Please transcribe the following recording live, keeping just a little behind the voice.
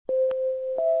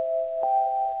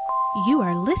You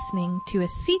are listening to a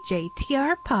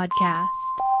CJTR podcast.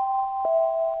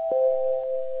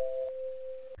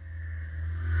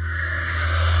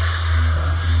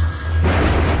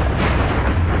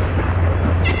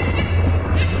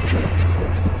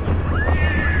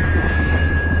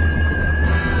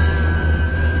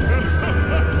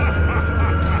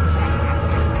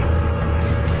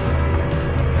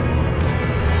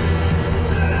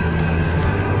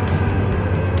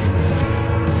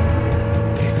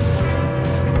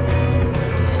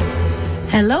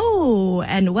 Hello,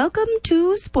 and welcome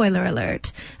to Spoiler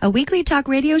Alert, a weekly talk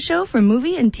radio show for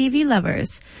movie and TV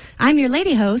lovers. I'm your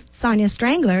lady host, Sonia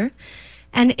Strangler,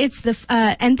 and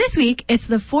and this week it's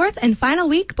the fourth and final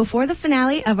week before the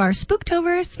finale of our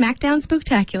Spooktober SmackDown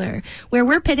Spooktacular, where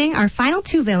we're pitting our final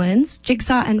two villains,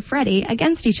 Jigsaw and Freddy,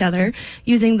 against each other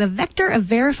using the vector of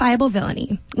verifiable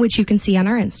villainy, which you can see on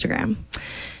our Instagram.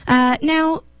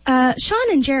 Now,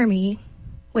 Sean and Jeremy,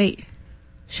 wait,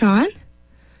 Sean?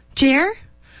 Jer?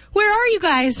 Where are you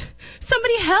guys?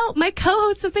 Somebody help! My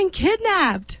co-hosts have been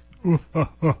kidnapped!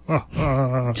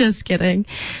 Just kidding.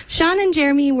 Sean and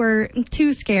Jeremy were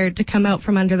too scared to come out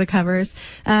from under the covers.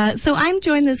 So I'm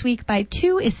joined this week by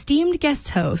two esteemed guest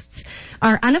hosts.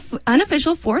 Our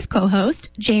unofficial fourth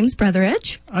co-host, James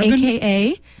Brotheridge,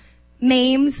 a.k.a.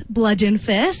 Mame's Bludgeon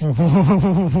Fist.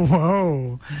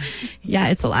 Whoa. Yeah,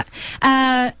 it's a lot.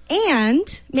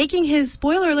 And making his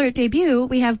Spoiler Alert debut,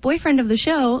 we have boyfriend of the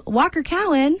show, Walker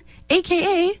Cowan,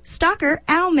 a.k.a. Stalker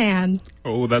Owlman.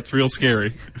 Oh, that's real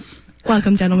scary.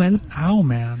 Welcome, gentlemen.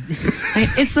 Owlman.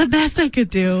 It's the best I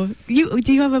could do. Do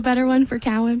you have a better one for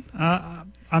Cowan?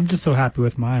 I'm just so happy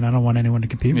with mine. I don't want anyone to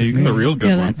compete with me. You got a real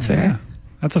good one. That's fair. Yeah,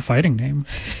 that's a fighting name.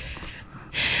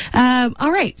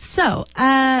 All right. So,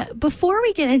 before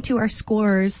we get into our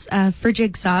scores, for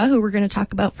Jigsaw, who we're going to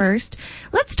talk about first,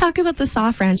 let's talk about the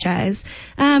Saw franchise.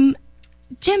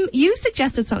 Jim, you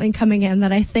suggested something coming in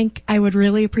that I think I would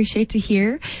really appreciate to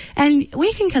hear, and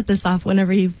we can cut this off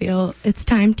whenever you feel it's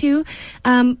time to.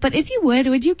 But if you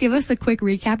would you give us a quick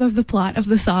recap of the plot of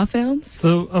the Saw films?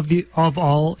 So, of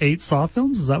all 8 Saw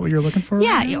films, is that what you're looking for?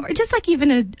 Yeah, or just like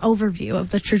even an overview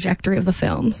of the trajectory of the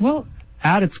films. Well,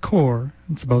 at its core,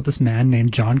 it's about this man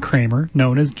named John Kramer,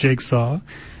 known as Jigsaw,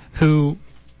 who,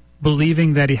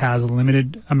 believing that he has a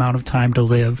limited amount of time to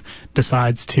live,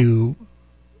 decides to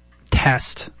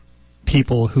test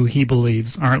people who he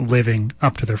believes aren't living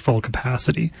up to their full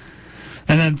capacity.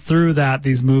 And then through that,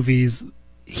 these movies,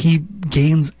 he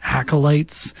gains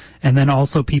acolytes, and then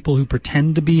also people who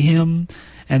pretend to be him,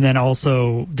 and then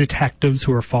also detectives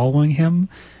who are following him.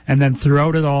 And then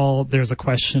throughout it all, there's a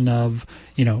question of,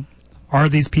 are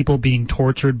these people being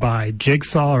tortured by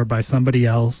Jigsaw or by somebody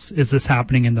else? Is this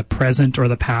happening in the present or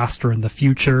the past or in the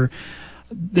future?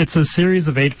 It's a series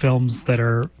of 8 films that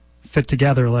are fit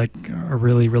together like a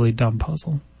really, really dumb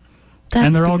puzzle.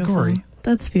 And they're beautiful. All gory.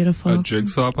 That's beautiful. A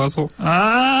jigsaw puzzle?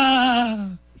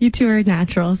 You two are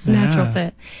naturals. Yeah. Natural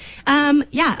fit.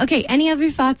 Okay. Any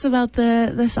other thoughts about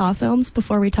the Saw films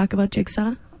before we talk about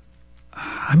Jigsaw?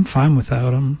 I'm fine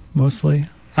without them, mostly.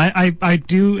 I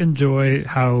do enjoy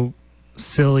how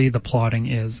silly the plotting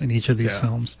is in each of these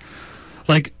films.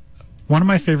 Like, one of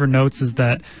my favorite notes is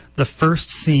that the first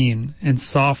scene in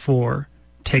Saw 4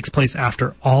 takes place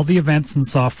after all the events in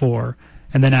Saw 4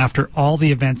 and then after all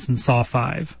the events in Saw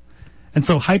 5. And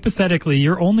so hypothetically,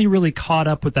 you're only really caught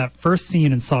up with that first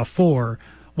scene in Saw 4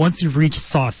 once you've reached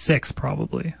Saw 6,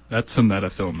 probably. That's some meta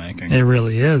filmmaking. It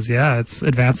really is, yeah. It's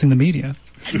advancing the media.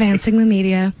 Advancing the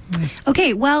media.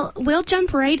 Okay, well, we'll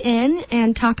jump right in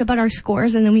and talk about our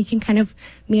scores, and then we can kind of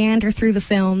meander through the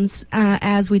films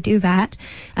as we do that.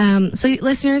 So,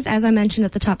 listeners, as I mentioned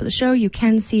at the top of the show, you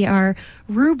can see our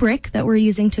rubric that we're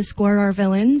using to score our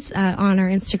villains on our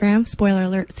Instagram, Spoiler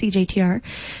Alert CJTR.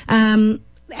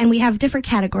 And we have different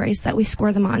categories that we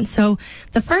score them on. So,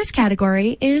 the first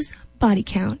category is body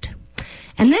count.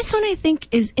 And this one I think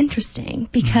is interesting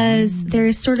because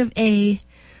there's sort of a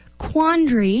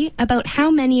quandary about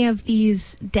how many of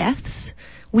these deaths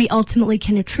we ultimately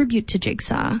can attribute to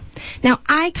Jigsaw. Now,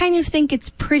 I kind of think it's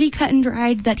pretty cut and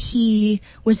dried that he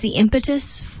was the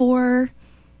impetus for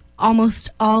almost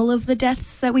all of the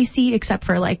deaths that we see, except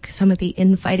for like some of the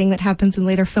infighting that happens in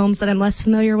later films that I'm less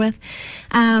familiar with.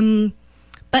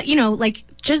 But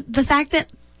just the fact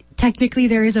that technically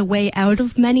there is a way out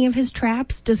of many of his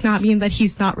traps does not mean that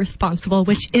he's not responsible,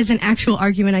 which is an actual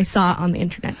argument I saw on the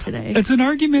internet today. It's an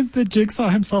argument that Jigsaw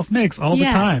himself makes all the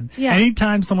time. Yeah.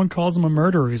 Anytime someone calls him a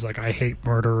murderer, he's like, I hate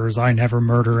murderers. I never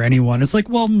murder anyone. It's like,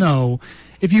 well, no.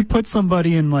 If you put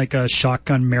somebody in like a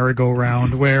shotgun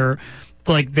merry-go-round where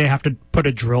like they have to put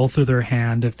a drill through their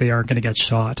hand if they aren't going to get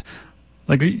shot,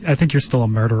 Like, I think you're still a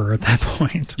murderer at that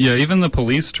point. Yeah, even the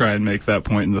police try and make that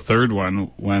point in the third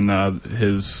one when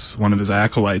one of his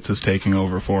acolytes is taking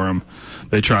over for him.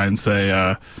 They try and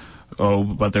say, "Oh,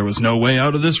 but there was no way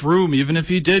out of this room, even if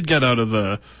he did get out of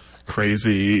the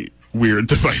crazy, weird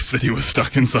device that he was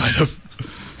stuck inside of."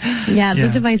 Yeah, the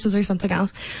devices are something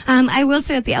else. I will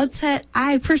say at the outset,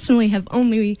 I personally have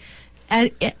only,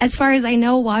 as far as I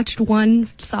know, watched one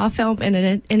Saw film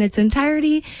in its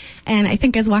entirety, and I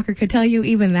think, as Walker could tell you,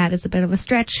 even that is a bit of a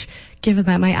stretch, given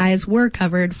that my eyes were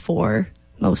covered for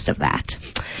most of that.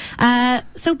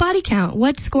 So body count.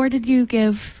 What score did you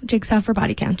give Jigsaw for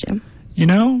body count, Jim? You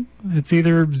know, it's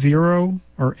either 0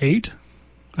 or 8,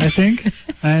 I think.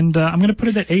 And I'm going to put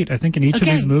it at 8. I think in each of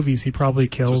these movies, he probably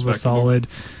kills a solid,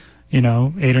 8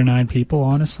 or 9 people,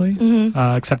 honestly.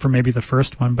 Except for maybe the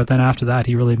first one. But then after that,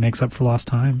 he really makes up for lost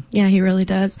time. Yeah, he really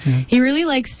does. Yeah. He really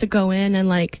likes to go in and,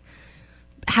 like,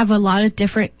 have a lot of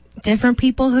different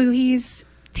people who he's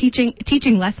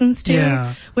teaching lessons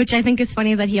to, which I think is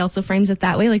funny that he also frames it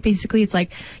that way. Like, basically, it's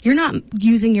like, you're not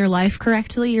using your life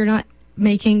correctly. You're not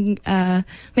making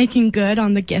good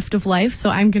on the gift of life, so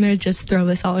I'm gonna just throw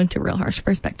this all into real harsh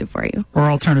perspective for you. Or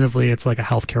alternatively, it's like a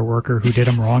healthcare worker who did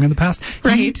him wrong in the past.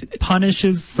 Right. He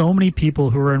punishes so many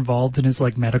people who are involved in his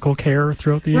like medical care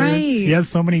throughout the years. Right. He has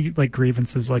so many like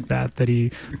grievances like that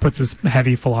he puts this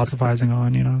heavy philosophizing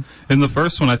on, In the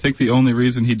first one, I think the only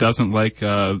reason he doesn't like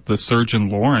the surgeon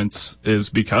Lawrence is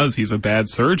because he's a bad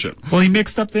surgeon. Well, he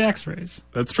mixed up the x-rays.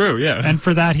 That's true, yeah. And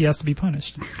for that, he has to be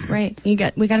punished. Right. We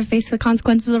got to face the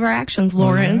consequences of our actions,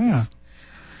 Lawrence. Yeah.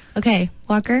 Okay,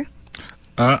 Walker?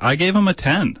 I gave him a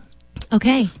 10.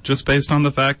 Okay. Just based on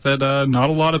the fact that not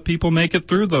a lot of people make it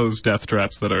through those death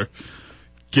traps that are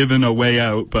given a way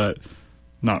out, but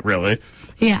not really.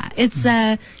 Yeah, it's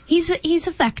he's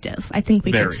effective, I think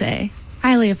we could say.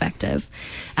 Highly effective.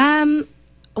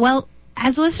 Well,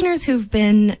 as listeners who've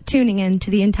been tuning in to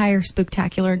the entire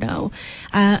Spooktacular know,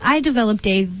 I developed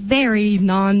a very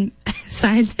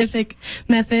non-scientific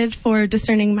method for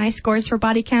discerning my scores for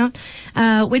body count,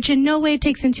 which in no way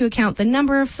takes into account the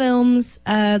number of films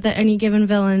that any given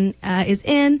villain is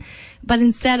in, but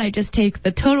instead I just take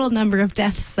the total number of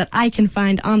deaths that I can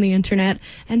find on the internet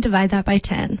and divide that by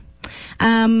 10.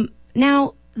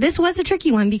 Now, this was a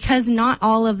tricky one because not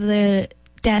all of the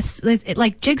deaths,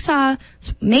 like Jigsaw,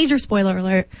 major spoiler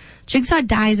alert, Jigsaw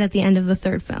dies at the end of the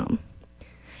third film.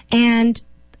 And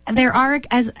there are,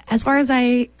 as far as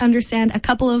I understand, a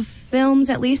couple of films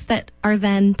at least that are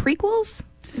then prequels.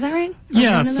 Is that right?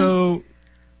 Yeah, so,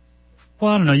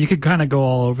 well, I don't know, you could kind of go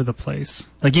all over the place.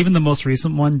 Like even the most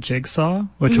recent one, Jigsaw,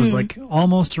 which was like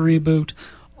almost a reboot,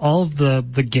 all of the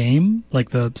game,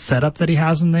 like the setup that he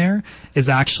has in there, is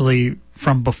actually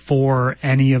from before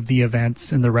any of the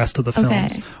events in the rest of the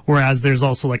films. Whereas there's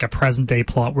also like a present day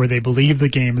plot where they believe the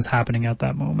game is happening at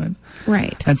that moment.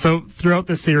 Right. And so throughout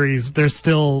the series, there's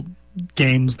still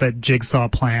games that Jigsaw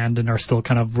planned and are still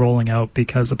kind of rolling out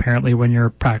because apparently when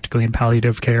you're practically in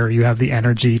palliative care, you have the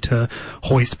energy to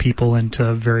hoist people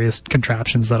into various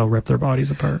contraptions that'll rip their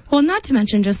bodies apart. Well, not to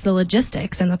mention just the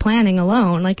logistics and the planning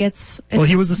alone. Like it's well,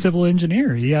 he was a civil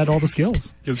engineer. He had all the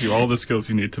skills. Gives you all the skills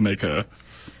you need to make a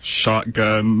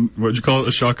shotgun, what'd you call it?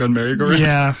 A shotgun merry-go-round?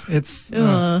 Yeah, it's...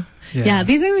 yeah,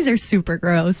 these movies are super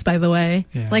gross, by the way.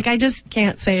 Yeah. Like, I just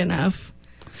can't say enough.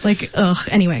 Like,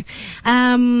 anyway.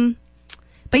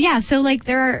 But yeah, so, like,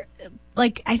 there are,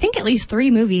 like, I think at least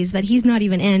 3 movies that he's not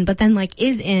even in, but then, like,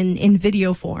 is in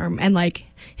video form, and, like,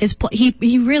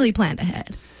 he really planned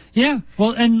ahead. Yeah,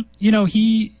 well, and,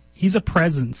 he's a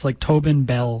presence, like Tobin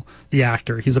Bell, the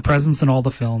actor. He's a presence in all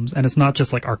the films, and it's not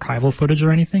just like archival footage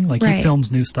or anything. Like he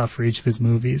films new stuff for each of his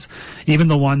movies. Even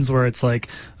the ones where it's like,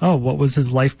 oh, what was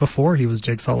his life before he was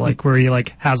Jigsaw? Like where he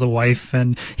like has a wife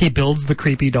and he builds the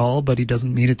creepy doll, but he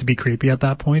doesn't mean it to be creepy at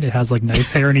that point. It has like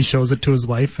nice hair and he shows it to his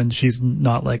wife and she's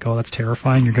not like, oh, that's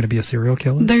terrifying. You're going to be a serial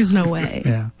killer. There's no way.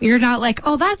 Yeah. You're not like,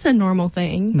 oh, that's a normal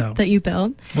thing that you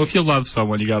build. Well, if you love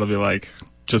someone, you got to be like,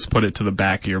 just put it to the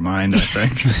back of your mind, I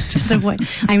think. Just avoid.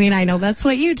 I mean, I know that's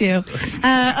what you do.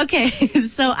 Okay,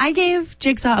 so I gave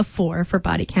Jigsaw a 4 for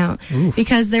body count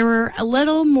because there were a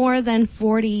little more than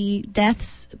 40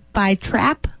 deaths by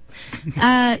trap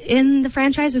in the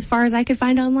franchise as far as I could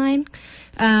find online.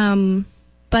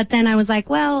 But then I was like,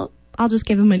 well, I'll just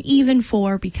give him an even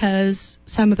 4 because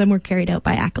some of them were carried out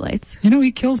by acolytes.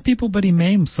 He kills people, but he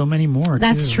maims so many more.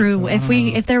 That's true. So,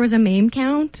 if there was a maim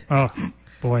count. Oh.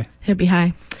 Boy. It'd be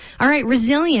high. All right,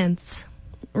 resilience.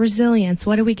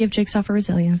 What do we give Jigsaw for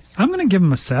resilience? I'm going to give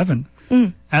him a 7.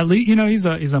 At least,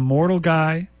 he's a mortal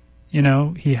guy.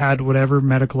 He had whatever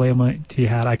medical ailment he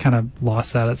had. I kind of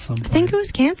lost that at some point. I think it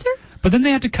was cancer. But then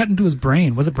they had to cut into his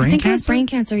brain. Was it brain I think cancer? it was brain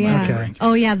cancer, yeah. Okay.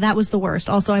 Oh, yeah, that was the worst.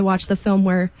 Also, I watched the film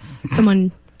where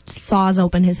someone saws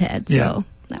open his head, so Yeah.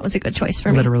 that was a good choice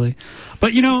for me. Literally.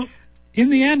 But, you know, in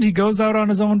the end, he goes out on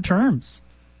his own terms.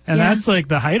 And Yeah. that's like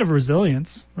the height of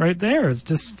resilience right there, is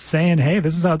just saying, hey,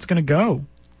 this is how it's going to go.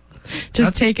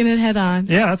 Just taking it head on.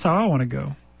 Yeah, that's how I want to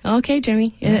go. Okay,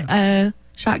 Jimmy.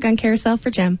 Shotgun carousel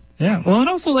for Jim. Yeah. Well, and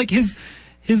also like his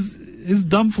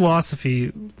dumb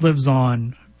philosophy lives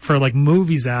on for like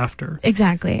movies after.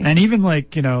 Exactly. And even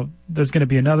like, you know, there's going to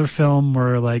be another film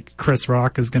where like Chris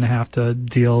Rock is going to have to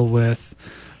deal with,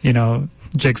 you know,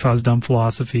 Jigsaw's dumb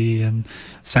philosophy, and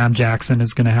Sam Jackson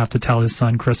is going to have to tell his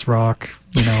son Chris Rock,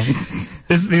 you know,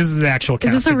 this is the actual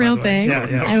casting. Is this a real by the way. thing? Yeah,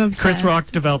 yeah. I'm obsessed. Chris Rock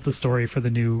developed the story for the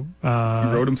new. He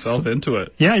wrote himself into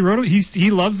it. Yeah, he wrote it. He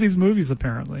loves these movies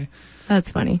apparently. That's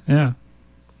funny. Yeah.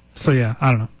 So yeah,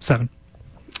 I don't know, 7.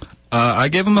 I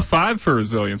gave him a 5 for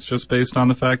resilience, just based on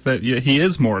the fact that he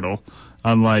is mortal.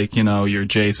 Unlike, you know, your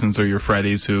Jasons or your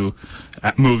Freddys who,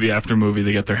 movie after movie,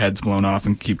 they get their heads blown off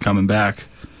and keep coming back.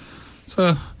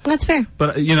 So, That's fair.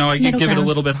 but, you know, I could Middle give it a ground.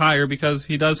 little bit higher because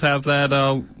he does have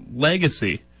that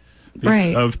legacy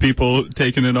Right. of people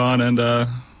taking it on and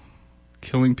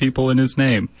killing people in his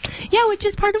name. Yeah, which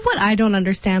is part of what I don't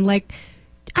understand. Like,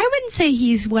 I wouldn't say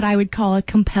he's what I would call a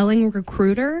compelling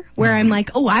recruiter, where I'm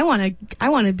like, oh, I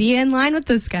want to be in line with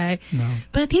this guy. No.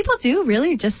 But people do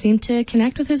really just seem to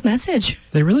connect with his message.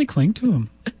 They really cling to him,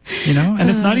 you know? And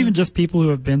it's not even just people who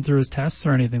have been through his tests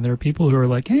or anything. There are people who are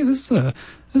like, hey, this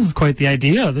is quite the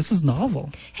idea. This is novel.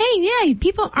 Hey, yeah,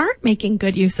 people aren't making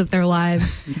good use of their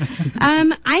lives.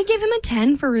 I give him a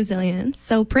 10 for resilience,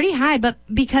 so pretty high, but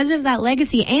because of that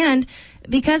legacy and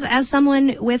because as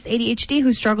someone with ADHD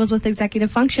who struggles with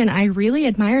executive function, I really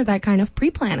admire that kind of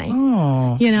pre-planning.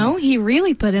 Oh. You know, he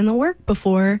really put in the work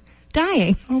before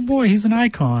dying. Oh boy, he's an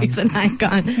icon. He's an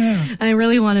icon. Yeah. I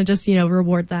really want to just,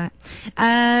 reward that.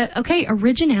 Okay,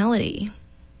 originality.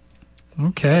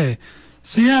 Okay.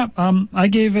 So yeah, I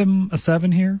gave him a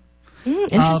 7 here.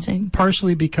 Interesting.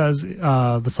 Partially because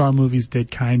the Saw movies did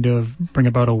kind of bring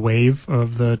about a wave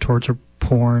of the torture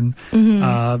porn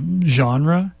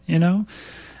genre, you know?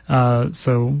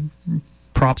 So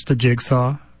props to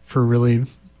Jigsaw for really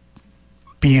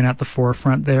being at the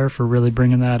forefront there, for really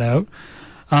bringing that out.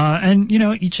 And, you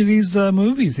know, each of these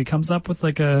movies, he comes up with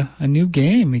like a new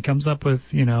game. He comes up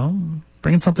with, you know,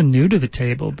 bringing something new to the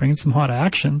table, bringing some hot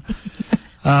action.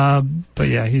 But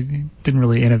yeah, he didn't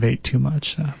really innovate too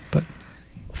much. But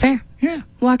Fair. yeah.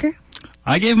 Walker?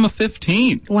 I gave him a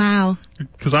 15 Wow.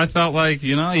 because I felt like,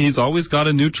 you know, he's always got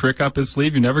a new trick up his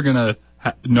sleeve. You're never going to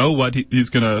know what he's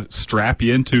going to strap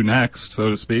you into next, so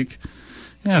to speak.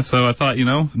 Yeah, so I thought, you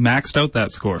know, maxed out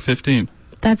that score, 15.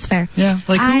 That's fair. Yeah.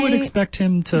 Like, who would expect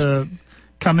him to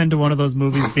come into one of those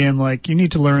movies being like, you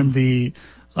need to learn the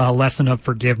lesson of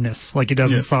forgiveness, like he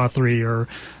does in Saw 3, or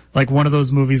like one of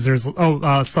those movies, there's,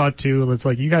 Saw 2, it's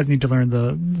like, you guys need to learn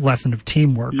the lesson of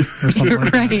teamwork or something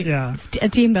like Right. that. Yeah. It's a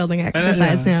team building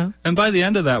exercise now. And by the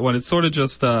end of that one, it's sort of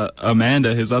just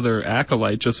Amanda, his other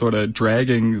acolyte, just sort of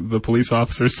dragging the police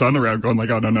officer's son around, going like,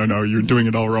 oh, no, you're doing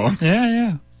it all wrong. Yeah,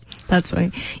 yeah. That's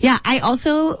funny. Yeah, I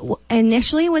also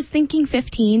initially was thinking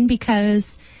 15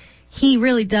 because he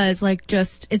really does, like,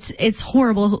 just, it's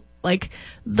horrible. Like,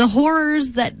 the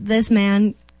horrors that this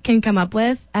man can come up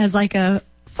with as, like, a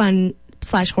fun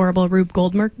 / horrible Rube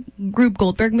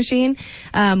Goldberg machine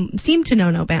seemed to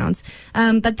know no bounds.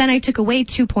 But then I took away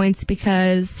 2 points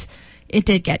because it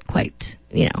did get quite,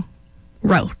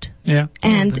 rote. Yeah.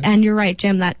 And you're right,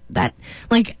 Jim, that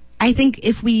like, I think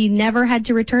if we never had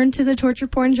to return to the torture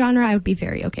porn genre, I would be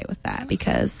very okay with that,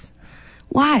 because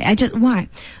why?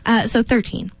 So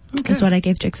 13 is what I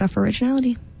gave Jigsaw for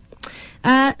originality.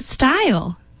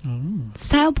 Style.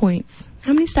 Style points.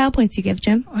 How many style points you give,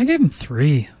 Jim? I gave him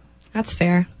 3. That's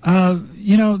fair.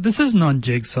 This isn't on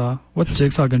Jigsaw. What's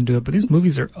Jigsaw going to do? But these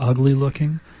movies are ugly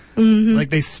looking. Mm-hmm. Like,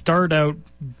 they start out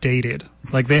dated.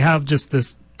 Like, they have just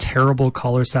this terrible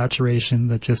color saturation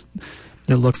that just,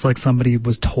 it looks like somebody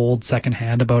was told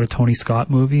secondhand about a Tony Scott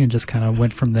movie and just kind of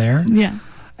went from there. Yeah.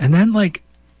 And then, like,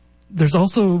 there's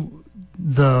also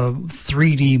the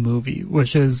 3D movie,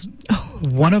 which is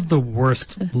one of the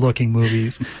worst looking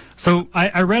movies. So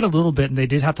I read a little bit, and they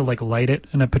did have to, like, light it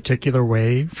in a particular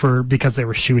way because they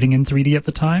were shooting in 3D at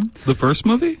the time. The first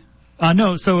movie?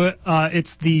 No, so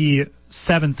it's the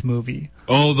 7th movie.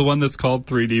 Oh, the one that's called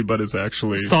 3D, but is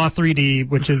actually Saw 3D,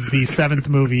 which is the 7th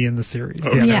movie in the series.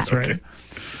 Okay. Yeah, Yeah. that's right.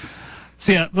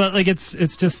 So yeah, but like it's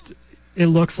just, it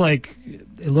looks like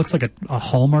a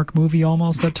Hallmark movie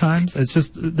almost at times. It's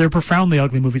just, they're profoundly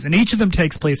ugly movies, and each of them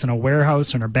takes place in a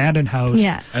warehouse or an abandoned house.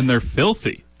 Yeah. and they're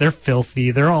filthy. They're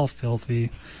filthy. They're all filthy.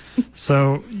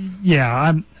 So,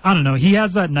 yeah, I don't know. He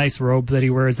has that nice robe that he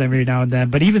wears every now and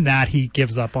then, but even that, he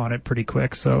gives up on it pretty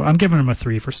quick. So I'm giving him a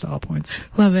 3 for style points.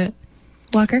 Love it.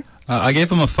 Walker? I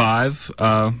gave him a 5.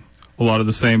 A lot of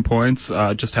the same points.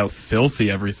 Just how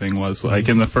filthy everything was. Like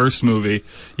in the first movie,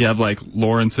 you have like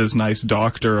Lawrence's nice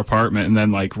doctor apartment, and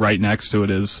then like right next to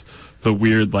it is the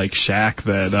weird like shack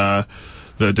that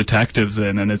the detective's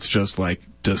in, and it's just like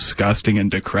disgusting and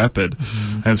decrepit,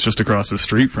 and it's just across the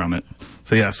street from it.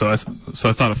 So yeah, so I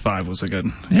thought a 5 was a good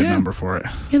number for it.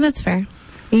 Yeah, that's fair.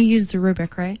 You used the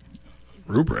rubric, right?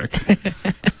 Rubric.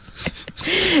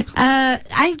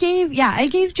 I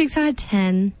gave Jigsaw a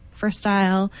 10 for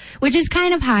style, which is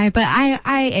kind of high, but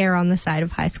I err on the side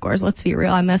of high scores. Let's be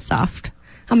real. I'm a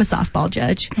softball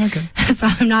judge. Okay. So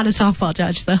I'm not a softball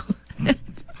judge though.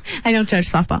 I don't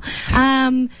judge softball.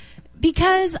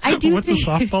 Because I do What's think... a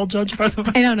softball judge, by the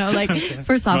way? I don't know, like, Okay.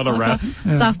 for softball, Not a ref.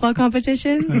 softball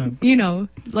competition, you know,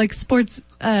 like sports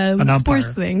umpire.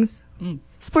 things.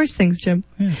 Sports things, Jim.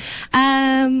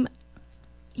 Yeah.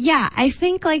 Yeah, I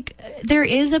think, like, there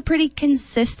is a pretty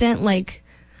consistent, like,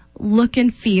 look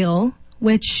and feel,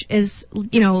 which is,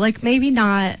 you know, like, maybe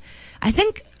not... I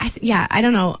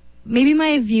don't know. Maybe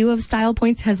my view of style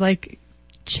points has, like,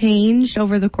 changed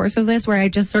over the course of this, where I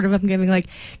just sort of am giving like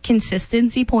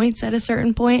consistency points at a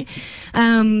certain point.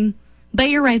 But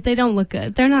you're right, they don't look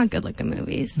good. They're not good looking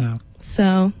movies. No.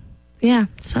 So, yeah.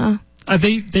 So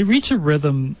they reach a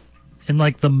rhythm in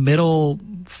like the middle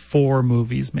 4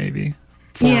 movies, maybe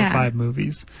 4 or 5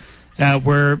 movies,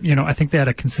 where, you know, I think they had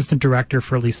a consistent director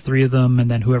for at least 3 of them,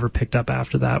 and then whoever picked up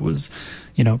after that was,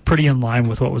 you know, pretty in line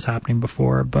with what was happening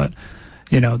before. But,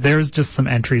 you know, there's just some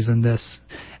entries in this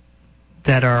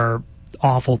that are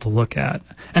awful to look at.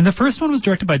 And the first one was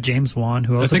directed by James Wan,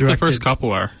 who also I think directed... the first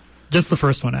couple are. Just the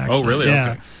first one, actually. Oh, really?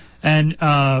 Yeah.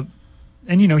 Okay.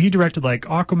 And, you know, he directed, like,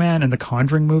 Aquaman and the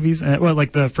Conjuring movies,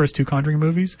 like, the first 2 Conjuring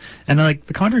movies. And, like,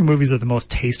 the Conjuring movies are the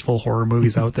most tasteful horror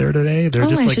movies out there today. They're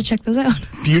just, I like, should check those out.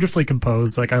 beautifully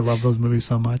composed. Like, I love those movies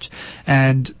so much.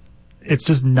 And it's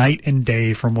just night and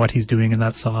day from what he's doing in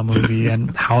that Saw movie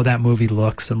and how that movie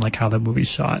looks and, like, how that movie's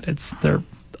shot. They're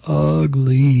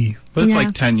ugly. But it's Yeah.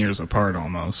 like 10 years apart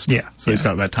almost. Yeah. So he's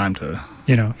got that time to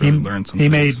You know, really learn some he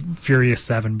things. made Furious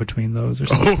 7 between those or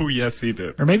something. Oh, yes, he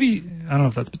did. Or maybe, I don't know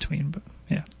if that's between, but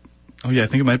yeah. Oh, yeah, I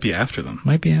think it might be after them.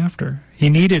 Might be after. He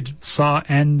needed Saw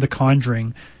and The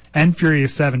Conjuring and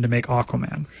Furious 7 to make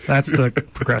Aquaman. That's the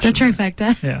progression. The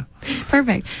trifecta. Yeah.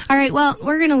 Perfect. All right, well,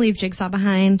 we're going to leave Jigsaw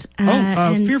behind.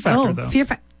 Fear Factor, though. Fear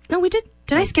Factor. No, we did.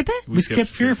 Did I skip it? We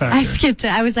skipped Fear Factor. I skipped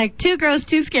it. I was like, too gross,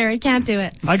 too scary. Can't do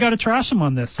it. I gotta trash him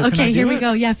on this. So can I Okay, do here we it?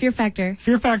 go. Yeah, Fear Factor.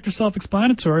 Fear Factor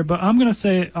self-explanatory, but I'm gonna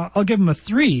say I'll give him a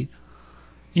 3.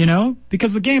 You know,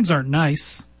 because the games aren't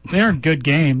nice. They aren't good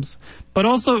games. But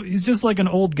also, he's just like an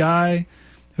old guy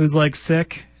who's like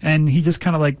sick, and he just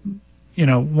kind of like, you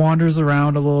know, wanders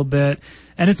around a little bit,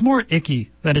 and it's more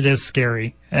icky than it is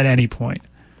scary at any point.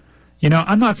 You know,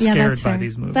 I'm not Yeah, scared that's by fair.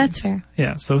 these movies. That's fair.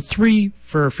 Yeah, so 3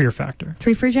 for Fear Factor.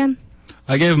 3 for Jim?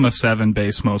 I gave him a 7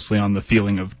 based mostly on the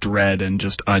feeling of dread and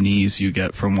just unease you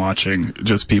get from watching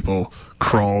just people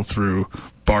crawl through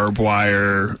barbed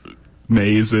wire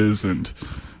mazes and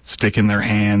sticking their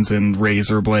hands in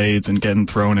razor blades and getting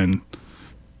thrown in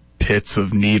pits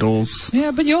of needles.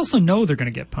 Yeah, but you also know they're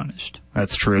going to get punished.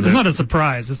 That's true. It's not a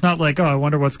surprise. It's not like, oh, I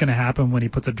wonder what's going to happen when he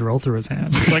puts a drill through his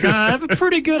hand. It's like, I have a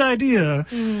pretty good idea.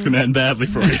 It's going to end badly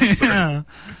for you. Sorry. Yeah.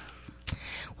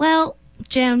 Well,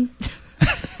 Jim,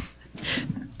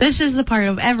 this is the part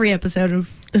of every episode of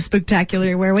The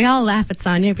Spooktacular where we all laugh at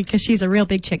Sonia because she's a real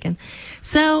big chicken.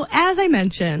 So, as I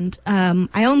mentioned,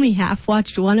 I only half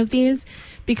watched one of these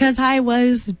because I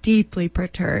was deeply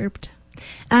perturbed.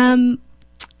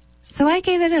 So I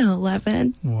gave it an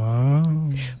 11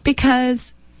 Wow.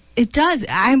 because it does.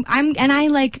 I'm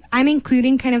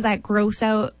including kind of that gross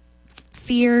out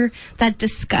fear, that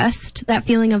disgust, that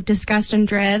feeling of disgust and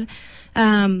dread.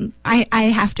 I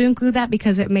have to include that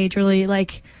because it majorly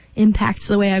like impacts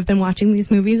the way I've been watching these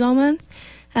movies all month.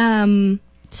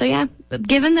 So yeah,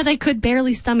 given that I could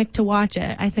barely stomach to watch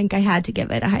it, I think I had to give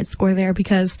it a high score there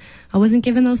because I wasn't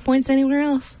given those points anywhere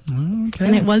else. Okay.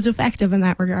 And it was effective in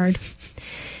that regard.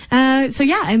 So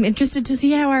yeah, I'm interested to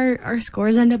see how our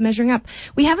scores end up measuring up.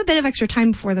 We have a bit of extra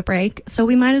time before the break, so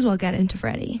we might as well get into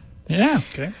Freddy. Yeah.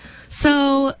 Okay.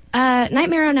 So,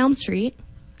 Nightmare on Elm Street.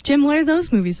 Jim, what are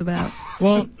those movies about?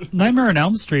 Well, Nightmare on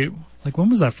Elm Street, like, when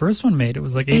was that first one made? It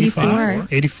was like 85? 84.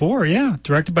 84, yeah.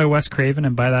 Directed by Wes Craven,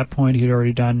 and by that point he'd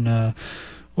already done,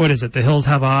 what is it? The Hills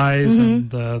Have Eyes, and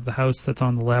the house that's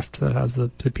on the left that has the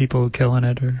people who kill in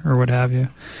it, or what have you.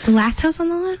 The Last House on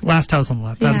the Left? Last House on the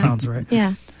Left. That sounds right.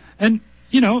 Yeah. And,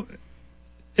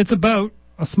 it's about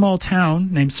a small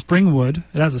town named Springwood.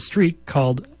 It has a street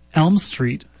called Elm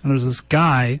Street, and there's this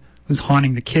guy who's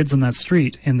haunting the kids on that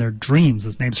street in their dreams.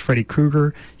 His name's Freddy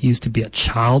Krueger. He used to be a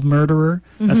child murderer.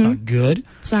 That's not good.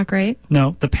 It's not great.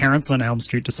 No, the parents on Elm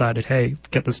Street decided, hey,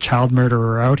 get this child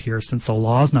murderer out here. Since the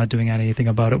law's not doing anything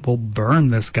about it, we'll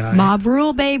burn this guy. Mob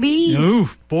rule, baby. Ooh,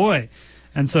 boy.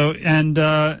 And so,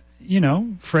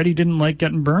 Freddy didn't like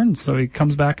getting burned, so he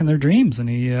comes back in their dreams, and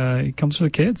he comes for the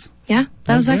kids. Yeah,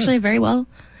 that was actually very well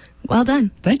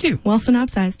done. Thank you. Well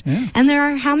synopsized. Yeah. And there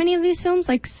are how many of these films?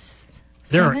 Like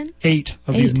there seven? are 8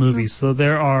 of these movies. So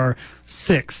there are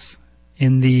 6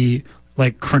 in the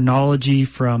chronology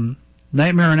from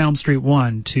Nightmare on Elm Street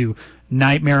 1 to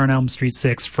Nightmare on Elm Street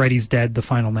 6, Freddy's Dead, The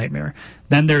Final Nightmare.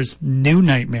 Then there's New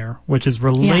Nightmare, which is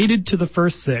related to the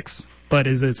first 6, but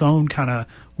is its own kind of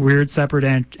weird separate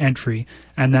entry.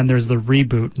 And then there's the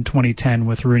reboot in 2010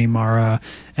 with Rooney Mara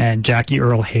and Jackie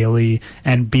Earle Haley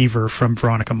and Beaver from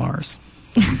Veronica Mars.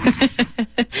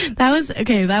 That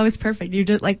was perfect. You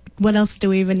just what else do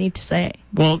we even need to say?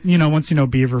 Well, once you know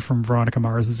Beaver from Veronica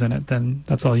Mars is in it, then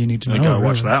that's all you need to know. I gotta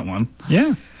watch that one.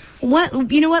 Yeah.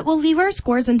 You know what? We'll leave our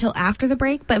scores until after the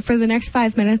break, but for the next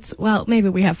 5 minutes, well, maybe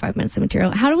we have 5 minutes of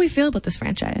material. How do we feel about this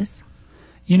franchise?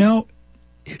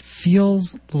 It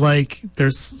feels like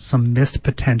there's some missed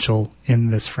potential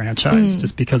in this franchise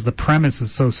just because the premise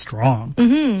is so strong.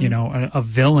 A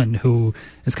villain who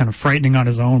is kind of frightening on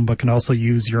his own but can also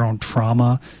use your own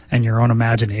trauma and your own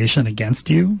imagination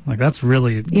against you. That's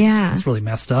really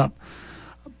messed up.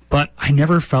 But I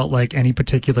never felt like any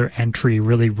particular entry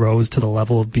really rose to the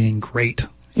level of being great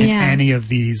in any of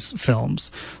these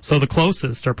films. So the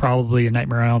closest are probably A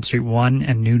Nightmare on Elm Street 1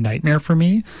 and New Nightmare for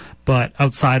me. But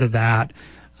outside of that,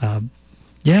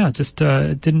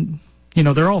 it didn't,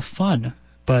 they're all fun,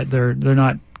 but they're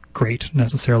not great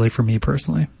necessarily for me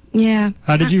personally. Yeah.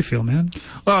 How did you feel, man?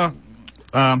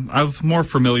 I was more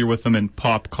familiar with them in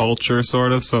pop culture,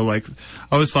 sort of. So, I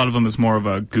always thought of them as more of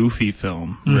a goofy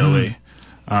film, really.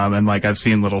 And I've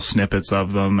seen little snippets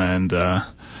of them, and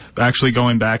actually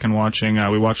going back and watching,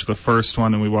 we watched the first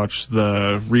one and we watched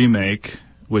the remake,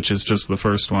 which is just the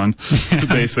first one,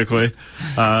 basically.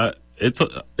 It's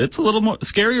a little more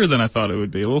scarier than I thought it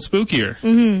would be, a little spookier.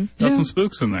 Got some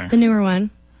spooks in there. The newer one.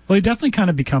 Well, he definitely kind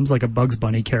of becomes like a Bugs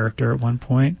Bunny character at one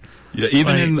point. Yeah,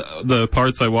 even in the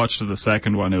parts I watched of the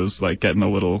second one, it was getting a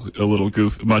little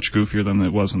much goofier than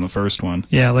it was in the first one.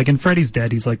 Yeah, in Freddy's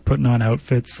Dead, he's putting on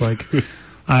outfits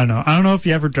I don't know. I don't know if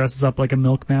he ever dresses up like a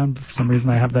milkman, but for some reason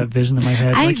I have that vision in my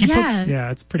head.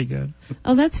 It's pretty good.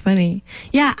 Oh, that's funny.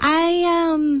 Yeah,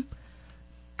 I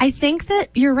think that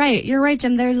you're right. You're right,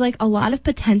 Jim. There's a lot of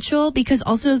potential because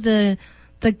also the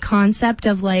concept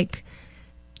of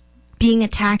being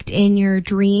attacked in your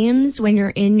dreams when you're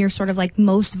in your sort of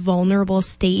most vulnerable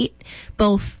state,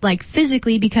 both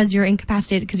physically because you're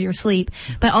incapacitated because you're asleep,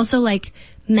 but also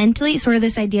mentally, sort of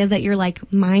this idea that your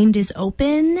mind is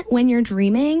open when you're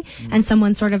dreaming and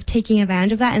someone sort of taking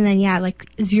advantage of that and then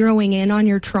zeroing in on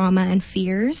your trauma and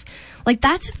fears.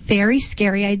 That's a very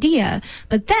scary idea.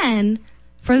 But then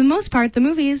for the most part, the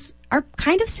movies are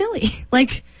kind of silly.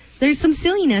 There's some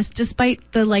silliness despite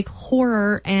the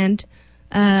horror and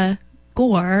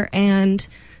gore and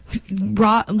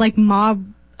raw mob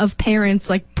of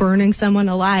parents burning someone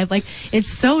alive.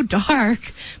 It's so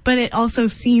dark, but it also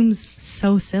seems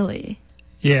so silly.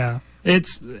 Yeah.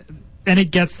 And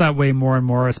it gets that way more and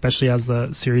more, especially as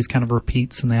the series kind of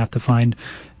repeats and they have to find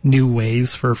new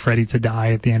ways for Freddy to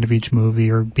die at the end of each movie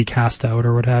or be cast out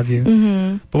or what have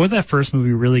you. But what that first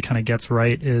movie really kind of gets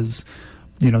right is,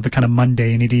 the kind of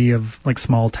mundanity of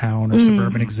small town or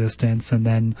suburban existence, and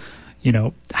then,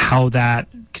 how that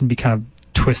can be kind of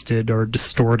twisted or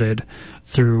distorted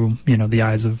through, the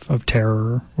eyes of terror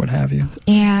or what have you.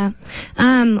 Yeah.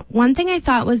 One thing I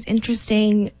thought was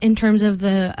interesting in terms of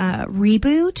the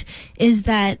reboot is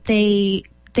that they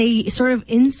sort of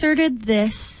inserted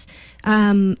this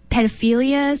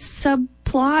pedophilia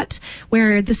subplot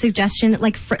where the suggestion,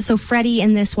 so Freddy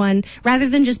in this one, rather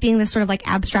than just being this sort of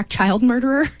abstract child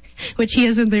murderer, which he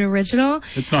is in the original.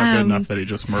 It's not good enough that he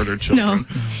just murdered children.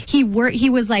 No, he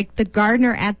was the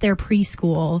gardener at their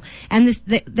preschool, and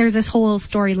there's this whole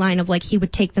storyline of he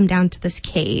would take them down to this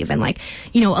cave, and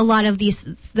a lot of this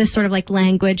sort of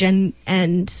language and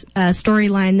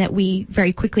storyline that we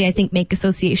very quickly I think make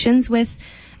associations with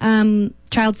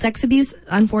child sex abuse,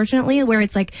 unfortunately, where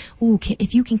it's like, ooh,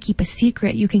 if you can keep a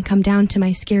secret, you can come down to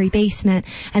my scary basement.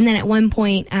 And then at one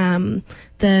point,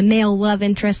 the male love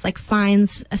interest like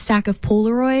finds a stack of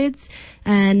Polaroids,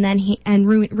 and then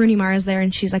Rooney Mara's there,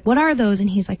 and she's like, what are those? And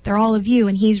he's like, they're all of you.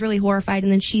 And he's really horrified,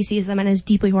 and then she sees them and is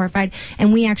deeply horrified,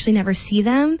 and we actually never see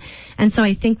them. And so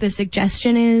I think the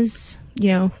suggestion is,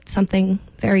 something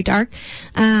very dark.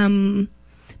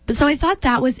 But so I thought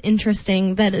that was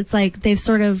interesting, that it's like they've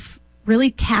sort of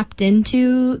really tapped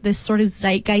into this sort of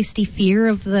zeitgeisty fear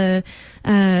of the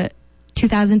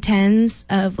 2010s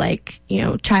of like,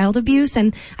 child abuse.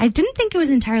 And I didn't think it was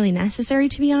entirely necessary,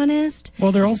 to be honest.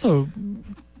 Well, they're also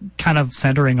kind of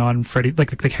centering on Freddy,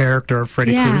 like the character of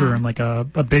Freddy Krueger in like a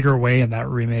bigger way in that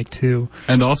remake too.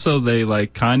 And also they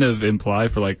like kind of imply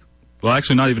for like, well,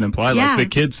 actually not even imply, like the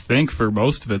kids think for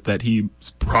most of it that he's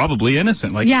probably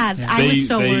innocent. Like, I was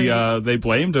so worried. They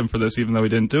blamed him for this even though he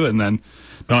didn't do it. And then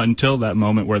not until that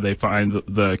moment where they find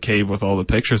the cave with all the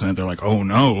pictures in it, they're like, oh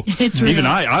no. It's real. Even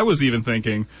I was even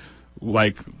thinking,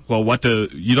 like, well,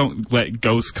 you don't let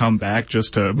ghosts come back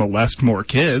just to molest more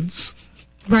kids.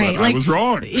 Right. But I was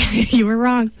wrong. You were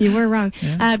wrong.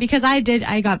 Yeah. Because I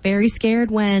got very scared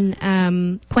when,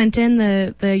 Quentin,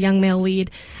 the young male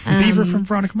lead, Beaver from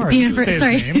Veronica Mars. Beaver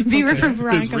from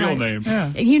Veronica His real Mars. name.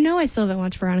 Yeah. I still haven't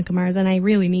watched Veronica Mars, and I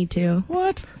really need to.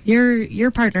 What?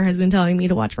 Your partner has been telling me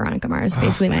to watch Veronica Mars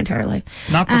basically my entire life.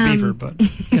 Not for Beaver, but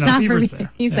not Beaver's for me.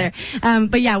 there. He's there.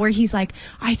 But yeah, where he's like,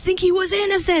 I think he was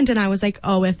innocent, and I was like,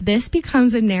 oh, if this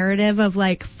becomes a narrative of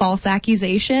like false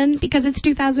accusation because it's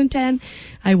 2010,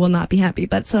 I will not be happy.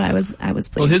 But so I was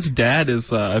pleased. Well, his dad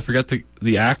is I forget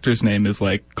the actor's name, is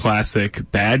like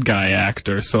classic bad guy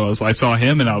actor. So I saw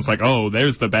him and I was like, oh,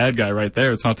 there's the bad guy right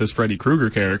there. It's not this Freddy Krueger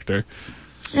character.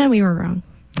 And we were wrong.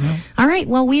 No. All right.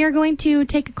 Well, we are going to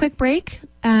take a quick break.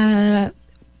 We'll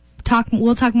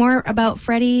talk more about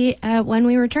Freddy when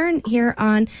we return here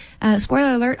on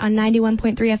Spoiler Alert on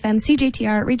 91.3 FM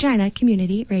CJTR Regina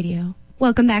Community Radio.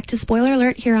 Welcome back to Spoiler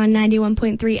Alert here on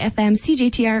 91.3 FM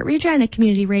CJTR Regina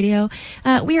Community Radio.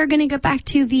 We are going to get back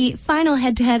to the final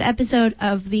head-to-head episode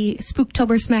of the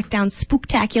Spooktober SmackDown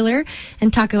Spooktacular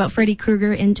and talk about Freddy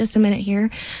Krueger in just a minute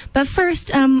here. But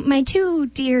first, my two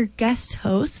dear guest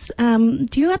hosts, do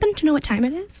you happen to know what time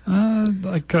it is? I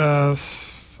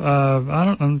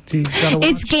don't know. Do you gotta watch?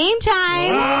 It's game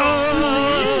time!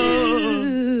 Oh!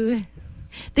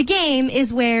 The game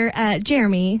is where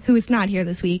Jeremy, who is not here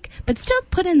this week, but still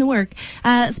put in the work,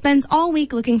 spends all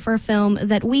week looking for a film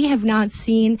that we have not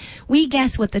seen. We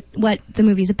guess what the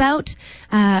movie's about.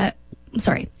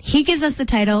 He gives us the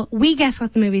title. We guess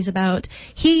what the movie's about.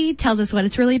 He tells us what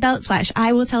it's really about, /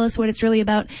 I will tell us what it's really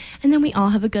about. And then we all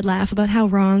have a good laugh about how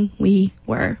wrong we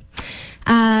were.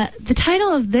 The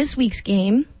title of this week's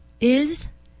game is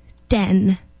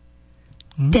Den.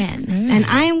 Den. And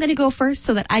I am going to go first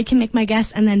so that I can make my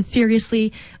guess and then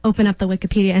furiously open up the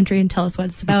Wikipedia entry and tell us what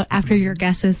it's about after your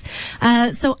guesses.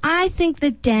 So I think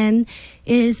that Den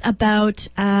is about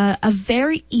a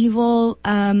very evil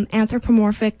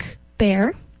anthropomorphic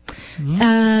bear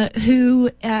who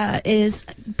is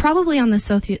probably on the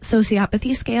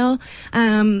sociopathy scale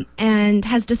and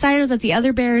has decided that the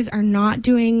other bears are not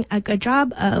doing a good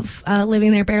job of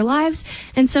living their bear lives.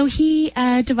 And so he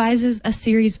devises a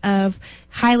series of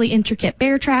highly intricate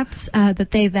bear traps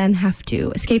that they then have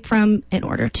to escape from in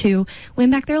order to win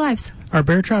back their lives. Are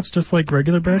bear traps just like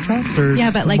regular bear traps, or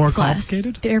yeah, but like more plus.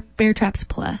 complicated? Bear traps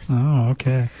plus. Oh,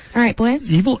 okay. All right, boys.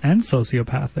 Evil and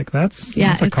sociopathic. That's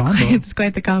a combo. It's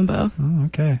quite the combo. Oh,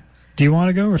 okay. Do you want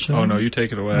to go, or should I? Oh no, you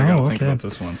take it away. I gotta think about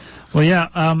this one. Well, yeah.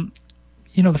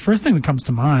 The first thing that comes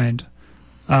to mind,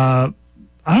 I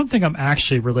don't think I'm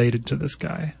actually related to this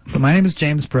guy, but my name is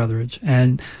James Brotheridge,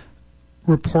 and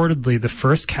reportedly the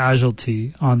first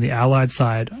casualty on the Allied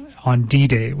side on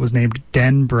D-Day was named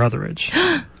Den Brotheridge.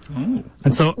 Oh.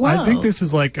 And so Whoa. I think this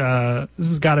is like this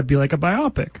has got to be like a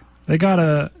biopic. They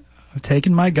gotta have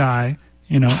taken my guy,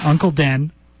 Uncle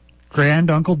Den, Grand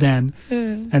Uncle Den,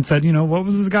 and said, what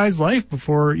was this guy's life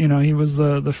before, he was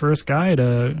the first guy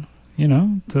to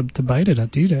bite it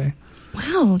at D-Day.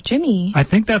 Wow, Jimmy. I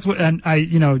think that's what, and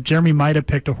Jeremy might have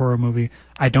picked a horror movie.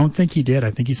 I don't think he did.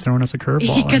 I think he's throwing us a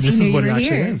curveball. Because this he is knew what you it were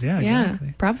actually here. is. Yeah, exactly.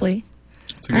 Yeah, probably.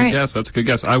 That's a good guess. That's a good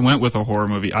guess. I went with a horror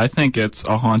movie. I think it's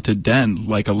a haunted den,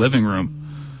 like a living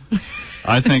room.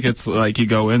 I think it's like you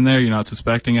go in there, you're not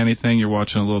suspecting anything, you're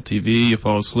watching a little TV, you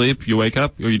fall asleep, you wake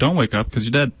up, or you don't wake up because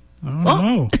you're dead. Oh,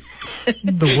 no.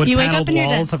 The wood You wake paneled up and you're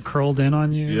walls dead. have curled in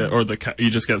on you. Yeah, or you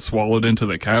just get swallowed into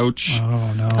the couch.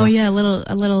 Oh, no. Oh yeah, a little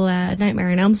Nightmare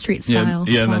on Elm Street style.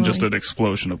 Yeah, and then just swallowing. an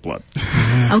explosion of blood.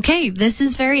 Okay, this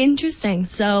is very interesting.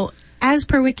 So as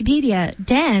per Wikipedia,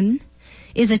 Den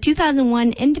is a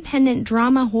 2001 independent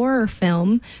drama horror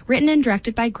film written and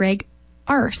directed by Greg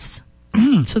Arce.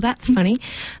 So that's funny.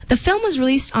 The film was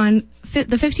released on the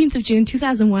 15th of June,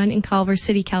 2001 in Culver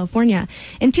City, California.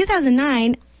 In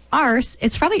 2009, Arce,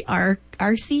 it's probably Arce,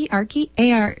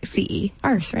 A-R-C-E,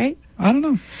 Arce, right? I don't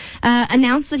know.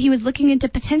 Announced that he was looking into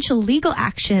potential legal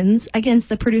actions against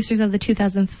the producers of the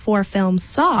 2004 film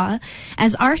Saw,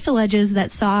 as Arce alleges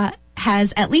that Saw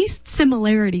has at least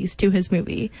similarities to his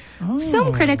movie. Oh.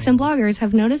 Film critics and bloggers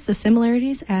have noticed the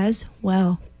similarities as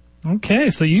well. Okay,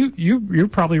 so you're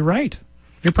probably right.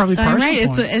 You're probably So I'm partial right.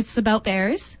 points. It's about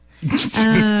bears.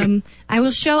 I'm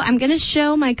going to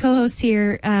show my co-host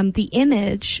here the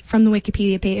image from the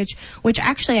Wikipedia page, which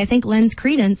actually I think lends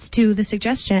credence to the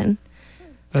suggestion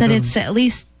that it's at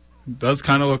least It does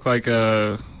kind of look like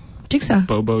a Jigsaw.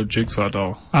 Bobo jigsaw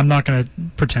doll. I'm not going to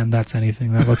pretend that's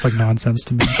anything. That looks like nonsense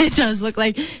to me. It does look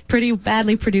like pretty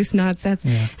badly produced nonsense.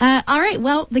 Yeah. All right.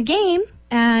 Well, the game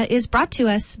is brought to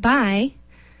us by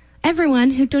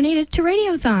everyone who donated to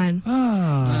Radiothon.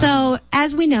 Ah. So,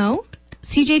 as we know,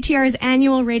 CJTR's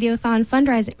annual Radiothon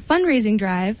fundraising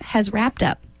drive has wrapped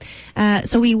up.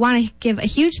 So we want to give a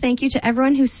huge thank you to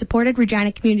everyone who supported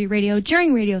Regina Community Radio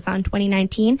during Radiothon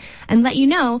 2019 and let you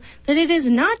know that it is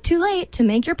not too late to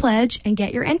make your pledge and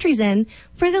get your entries in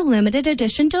for the limited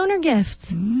edition donor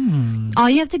gifts. All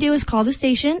you have to do is call the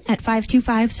station at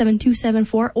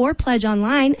 525-7274 or pledge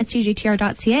online at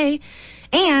cjtr.ca.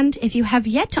 And if you have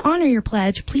yet to honor your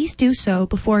pledge, please do so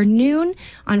before noon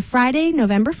on Friday,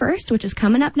 November 1st, which is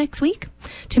coming up next week,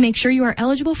 to make sure you are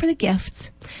eligible for the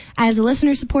gifts. As a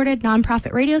listener-supported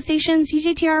nonprofit radio station,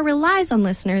 CJTR relies on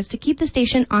listeners to keep the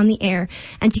station on the air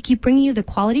and to keep bringing you the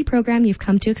quality program you've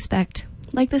come to expect,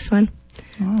 like this one.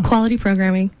 Quality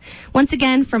programming. Once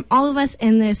again, from all of us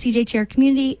in the CJTR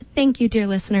community, thank you, dear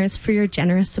listeners, for your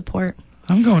generous support.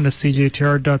 I'm going to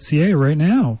cjtr.ca right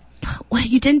now. What,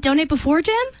 you didn't donate before,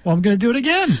 Jim? Well, I'm going to do it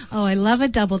again. Oh, I love a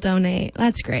double donate.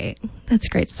 That's great. That's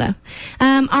great stuff.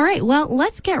 All right. Well,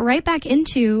 let's get right back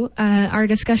into our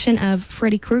discussion of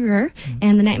Freddy Krueger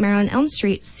and the Nightmare on Elm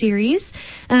Street series.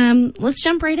 Let's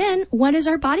jump right in. What is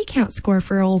our body count score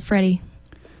for old Freddy?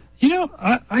 You know,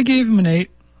 I gave him an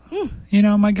 8. You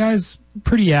know, my guy's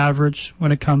pretty average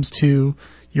when it comes to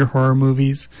your horror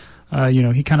movies. You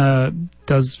know, he kind of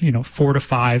does, 4 to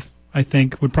 5. I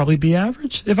think would probably be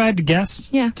average if I had to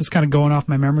guess. Yeah. Just kind of going off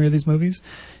my memory of these movies.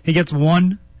 He gets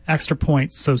 1 extra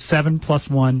point, so 7 plus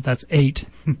 1, that's 8.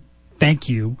 Thank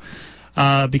you.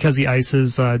 Because he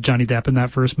ices Johnny Depp in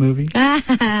that first movie.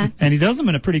 And he does them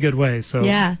in a pretty good way, so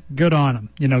Yeah. good on him.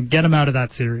 You know, get him out of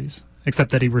that series.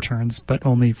 Except that he returns, but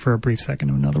only for a brief second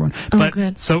to another one. Oh, but,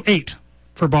 good. So 8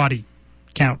 for body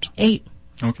count. 8.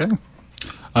 Okay.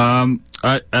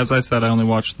 As I said, I only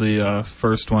watched the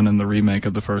first one and the remake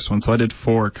of the first one, so I did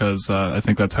 4 because I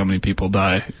think that's how many people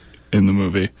die in the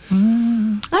movie.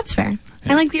 That's fair.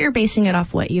 I like that you're basing it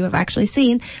off what you have actually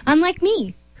seen, unlike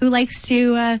me, who likes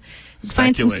to find some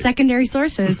Speculate. secondary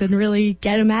sources and really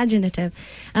get imaginative.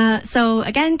 So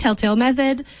again, Telltale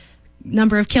method,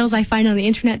 number of kills I find on the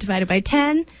internet divided by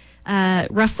 10.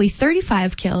 Roughly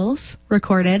 35 kills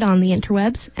recorded on the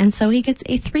interwebs, and so he gets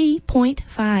a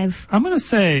 3.5. I'm going to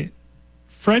say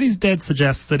Freddy's Dead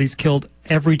suggests that he's killed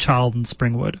every child in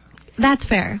Springwood. That's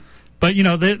fair. But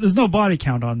there's no body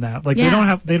count on that. Like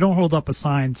Yeah. they don't hold up a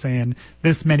sign saying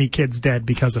this many kids dead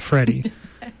because of Freddy.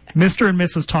 Mr. and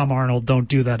Mrs. Tom Arnold don't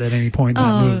do that at any point in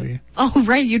that movie. Oh,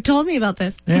 right. You told me about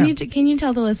this. Yeah. Can you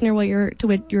tell the listener what you're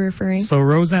referring? So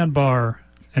Roseanne Barr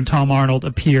and Tom Arnold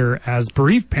appear as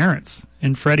bereaved parents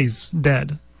in Freddy's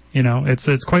Dead.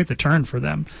 It's quite the turn for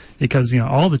them because,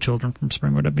 all the children from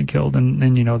Springwood have been killed and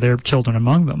their children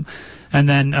among them. And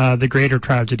then, the greater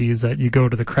tragedy is that you go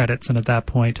to the credits and at that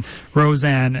point,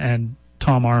 Roseanne and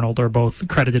Tom Arnold are both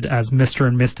credited as Mr.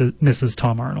 and Mrs.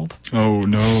 Tom Arnold. Oh,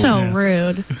 no. So Yeah.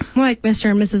 rude. More like Mr.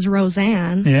 and Mrs.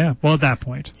 Roseanne. Yeah. Well, at that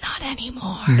point. Not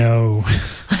anymore. No.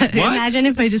 Imagine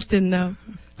if I just didn't know.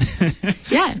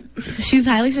 Yeah. She's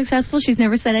highly successful. She's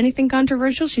never said anything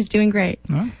controversial. She's doing great.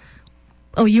 Well,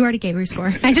 Oh, you already gave your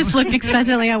score. I just looked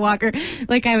expectantly at Walker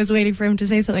like I was waiting for him to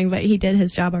say something, but he did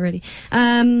his job already.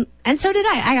 And so did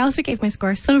I. I also gave my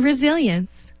score. So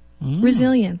resilience.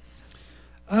 Resilience.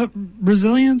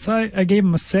 Resilience, I gave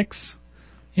him a 6,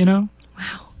 Wow.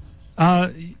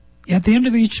 At the end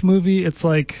of each movie, it's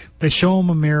like they show him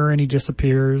a mirror and he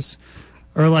disappears.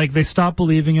 Or like they stop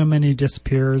believing him and he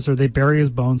disappears. Or they bury his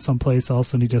bones someplace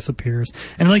else and he disappears.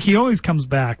 And like he always comes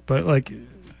back, but like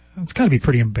it's got to be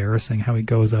pretty embarrassing how he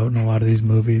goes out in a lot of these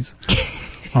movies.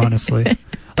 Honestly.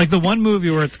 Like the one movie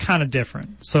where it's kind of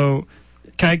different. So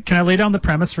can I lay down the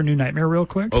premise for New Nightmare real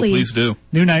quick? Oh, please do.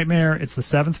 New Nightmare, it's the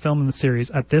 7th film in the series.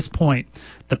 At this point,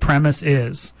 the premise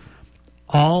is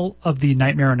all of the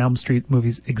Nightmare on Elm Street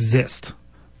movies exist.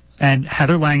 And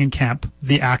Heather Langenkamp,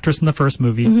 the actress in the first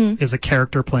movie, is a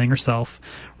character playing herself.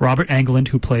 Robert Englund,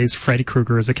 who plays Freddy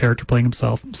Krueger, is a character playing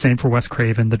himself. Same for Wes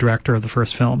Craven, the director of the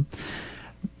first film.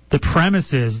 The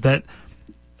premise is that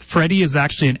Freddy is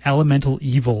actually an elemental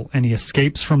evil, and he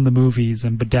escapes from the movies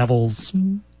and bedevils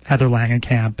Heather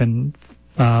Langenkamp and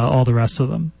all the rest of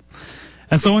them.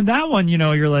 And so in that one,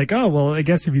 you're like, oh, well, I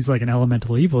guess if he's like an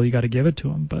elemental evil, you got to give it to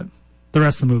him. But the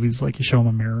rest of the movies, like, you show him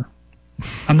a mirror.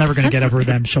 I'm never going to get over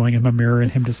them showing him a mirror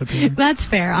and him disappearing. That's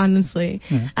fair, honestly.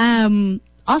 Yeah.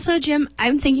 Also, Jim,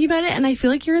 I'm thinking about it, and I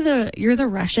feel like you're the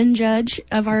Russian judge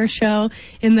of our show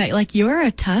in that, like, you're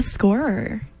a tough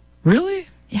scorer. Really?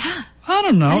 Yeah. I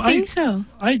don't know. I think so.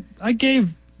 I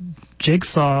gave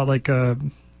Jigsaw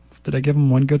did I give him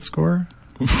one good score?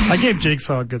 I gave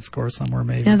Jigsaw a good score somewhere,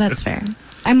 maybe. Yeah, that's fair.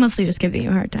 I'm mostly just giving you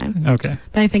a hard time. Okay.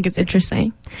 But I think it's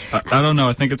interesting. I don't know.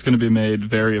 I think it's going to be made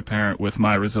very apparent with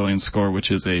my resilience score,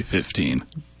 which is a 15.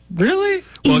 Really?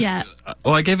 Well, Yeah.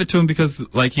 Well, I gave it to him because,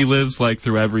 like, he lives, like,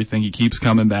 through everything. He keeps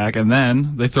coming back. And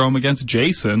then they throw him against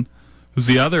Jason, who's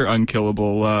the other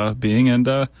unkillable being. And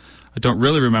I don't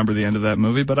really remember the end of that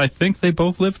movie, but I think they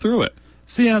both lived through it.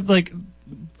 So, yeah, like,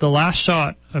 the last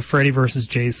shot of Freddy versus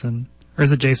Jason, or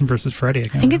is it Jason versus Freddy?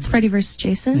 I think it's Freddy versus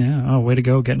Jason. Yeah. Oh, way to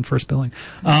go, getting first billing.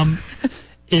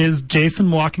 Is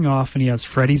Jason walking off and he has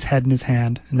Freddy's head in his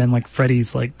hand, and then, like,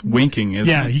 Freddy's, like... Winking, isn't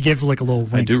Yeah, it? he gives, like, a little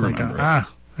wink. I do like remember it.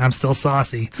 I'm still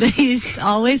saucy. He's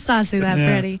always saucy, that Yeah.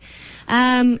 Freddy.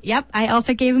 Yep, I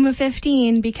also gave him a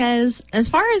 15 because, as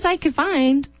far as I could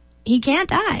find, he can't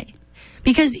die.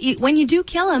 Because when you do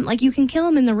kill him, like, you can kill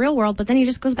him in the real world, but then he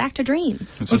just goes back to dreams.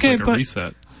 It's just Okay, like a but-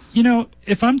 reset.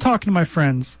 If I'm talking to my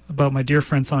friends about my dear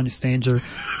friend Sonia Stanger,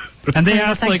 and they Sorry,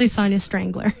 ask, that's actually like, Sonia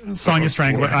Strangler. Sonia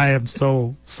Strangler, boy. I am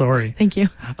so sorry. Thank you.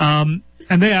 And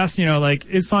they ask, like,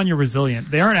 is Sonia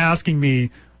resilient? They aren't asking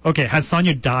me, okay, has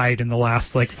Sonia died in the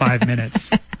last, like, 5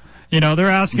 minutes? They're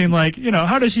asking, like,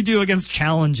 how does she do against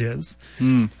challenges?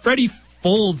 Freddy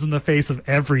folds in the face of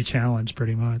every challenge,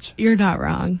 pretty much. You're not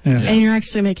wrong. Yeah. And you're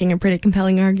actually making a pretty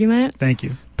compelling argument, Thank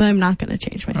you. but I'm not going to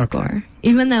change my Okay. score.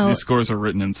 Even though These scores are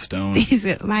written in stone.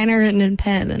 mine are written in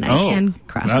pen, and I can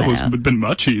cross that would out. have been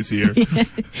much easier.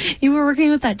 You were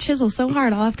working with that chisel so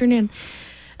hard all afternoon.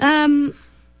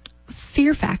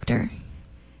 Fear factor.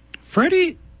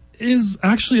 Freddy is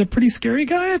actually a pretty scary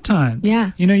guy at times.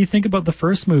 Yeah. You think about the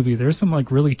first movie, there's some, like,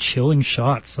 really chilling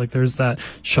shots. Like, there's that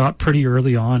shot pretty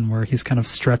early on where he's kind of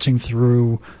stretching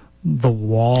through the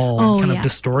wall Oh, and kind yeah. of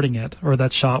distorting it. Or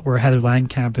that shot where Heather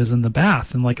Langenkamp is in the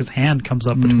bath and, like, his hand comes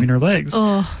up between her legs.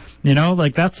 Oh,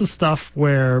 Like, that's the stuff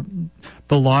where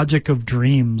the logic of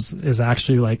dreams is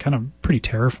actually, like, kind of pretty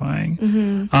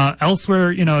terrifying. Elsewhere,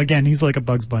 again, he's like a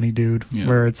Bugs Bunny dude, Yeah.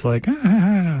 where it's like,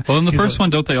 Well, in the He's first like- one,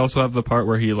 don't they also have the part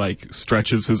where he, like,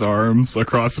 stretches his arms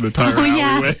across an entire Oh, yeah.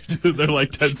 alleyway? They're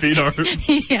like 10 feet arms.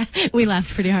 yeah. We laughed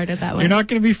pretty hard at that one. You're not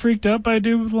going to be freaked out by a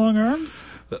dude with long arms?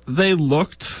 They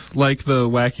looked like the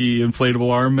wacky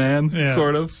inflatable arm man, Yeah.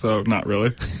 sort of, so not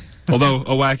really. Although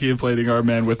a wacky inflating arm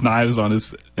man with knives on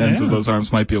his ends of Yeah. those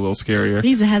arms might be a little scarier.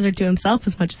 He's a hazard to himself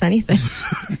as much as anything,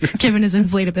 given his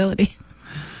inflatability.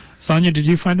 Sonia, did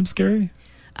you find him scary?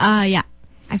 Yeah.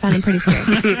 I found him pretty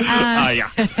scary.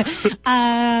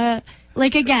 Yeah.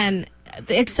 Like, again,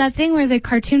 it's that thing where the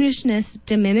cartoonishness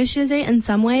diminishes it in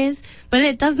some ways, but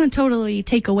it doesn't totally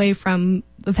take away from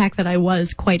the fact that I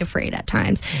was quite afraid at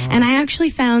times. And I actually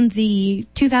found the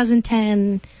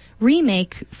 2010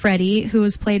 remake Freddy, who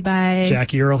was played by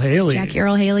Jackie Earl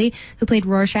Haley. who played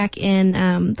Rorschach in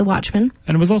The Watchmen.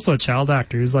 And it was also a child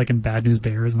actor. He was like in Bad News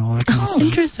Bears and all that kind of Oh, stuff.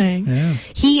 interesting. Yeah.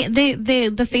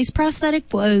 The face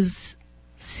prosthetic was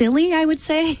silly, I would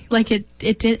say. Like, it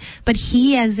did, but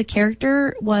he as a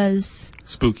character was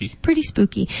Spooky. pretty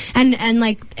spooky. And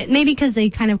like, maybe because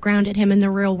they kind of grounded him in the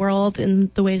real world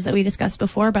in the ways that we discussed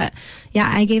before, but yeah,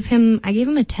 I gave him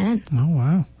a 10. Oh,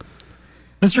 wow.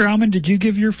 Mr. Alman, did you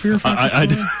give your fear factor I score?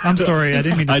 did. I'm sorry, I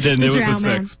didn't mean to. I didn't. It Mr. was a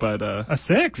Owlman. 6, but A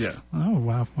 6? Yeah. Oh,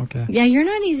 wow. Okay. Yeah, you're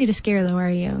not easy to scare though, are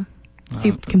you? If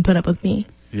you can put up with me.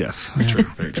 yes, true,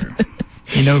 very true.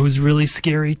 You know who's really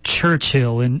scary?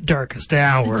 Churchill in Darkest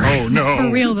Hour. Oh no!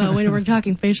 For real though, when we're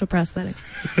talking facial prosthetics.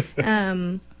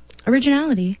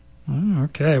 Originality. Oh,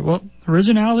 okay. Well,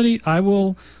 originality, I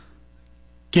will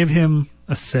give him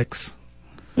a 6.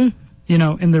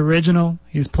 In the original,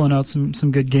 he's pulling out some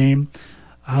good game.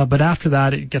 But after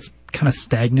that, it gets kind of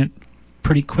stagnant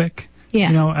pretty quick.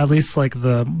 Yeah. At least like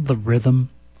the rhythm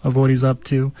of what he's up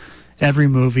to. every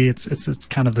movie it's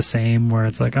kind of the same, where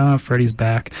it's like, oh, Freddy's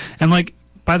back. And like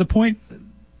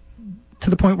to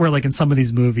the point where, like, in some of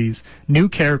these movies, new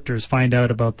characters find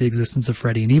out about the existence of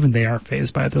Freddy, and even they aren't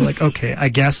fazed by it. They're like, okay, I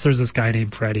guess there's this guy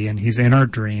named Freddy, and he's in our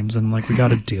dreams, and, like, we got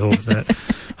to deal with it.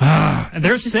 And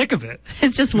they're sick of it.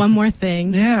 It's just one more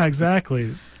thing. Yeah,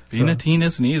 exactly. Being a teen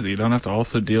isn't easy. You don't have to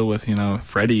also deal with,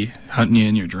 Freddy hunting you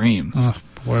in your dreams. Oh,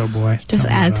 boy, oh boy. Just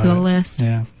add to the list.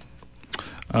 Yeah.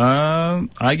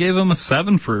 I gave him a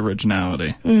 7 for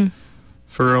originality.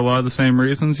 For a lot of the same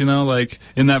reasons, like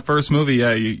in that first movie,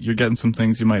 yeah, you're getting some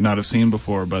things you might not have seen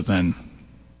before, but then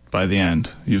by the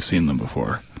end, you've seen them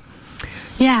before.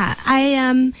 Yeah,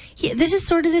 this is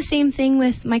sort of the same thing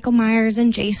with Michael Myers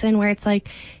and Jason, where it's like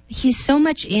he's so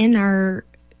much in our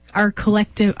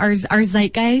collective, our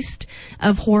zeitgeist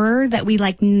of horror that we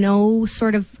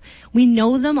we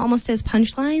know them almost as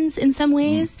punchlines in some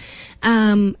ways.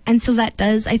 And so that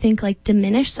does, I think, like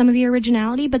diminish some of the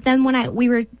originality. But then we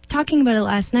were talking about it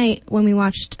last night when we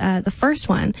watched the first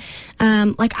one,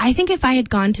 I think if I had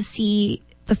gone to see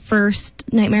the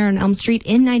first Nightmare on Elm Street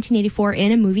in 1984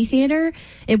 in a movie theater,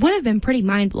 it would have been pretty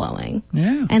mind-blowing.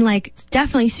 Yeah. And,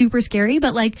 definitely super scary,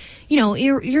 but,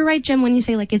 you're right, Jim, when you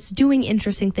say, it's doing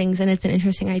interesting things and it's an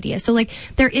interesting idea. So,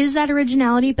 there is that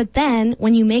originality, but then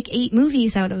when you make 8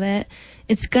 movies out of it,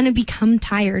 it's going to become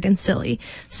tired and silly.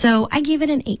 So I gave it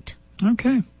an 8.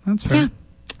 Okay, that's fair. Yeah.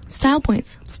 Style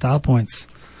points. Style points.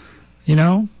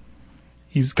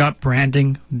 He's got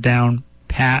branding down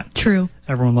pat. True.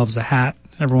 Everyone loves the hat.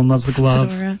 Everyone loves the glove.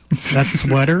 Fedora. That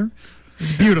sweater.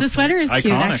 It's beautiful. The sweater is cute,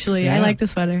 Iconic. actually. Yeah. I like the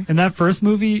sweater. In that first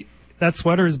movie, that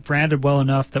sweater is branded well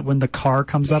enough that when the car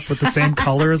comes up with the same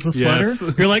color as the sweater,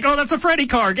 Yes. you're like, oh, that's a Freddy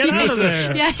car. Get out of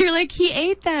there. Yeah, you're like, he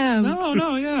ate them.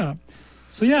 No, yeah.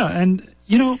 So, yeah, and,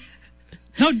 no,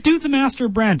 dude's a master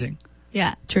of branding.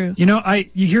 Yeah, true.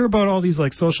 You hear about all these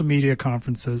social media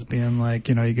conferences being like,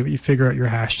 you figure out your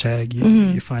hashtag,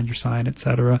 you find your sign,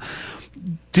 etc.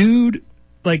 Dude,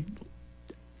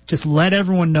 just let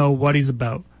everyone know what he's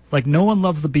about. No one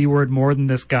loves the B word more than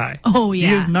this guy. Oh, yeah.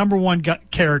 He is number one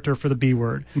character for the B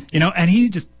word, and he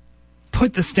just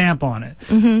put the stamp on it.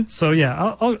 Mm-hmm. So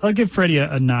yeah, I'll give Freddy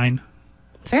a 9.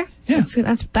 Fair. Yeah.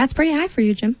 That's pretty high for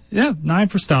you, Jim. Yeah, 9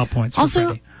 for style points for Also,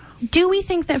 Freddy. do we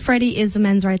think that Freddy is a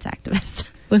men's rights activist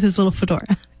with his little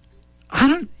fedora? I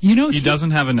don't, He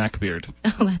doesn't have a neck beard.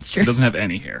 Oh, that's true. He doesn't have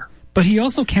any hair. but he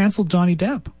also canceled Johnny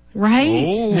Depp. Right?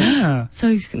 Oh. Yeah, So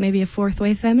he's maybe a fourth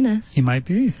wave feminist. he might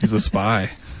be. He's a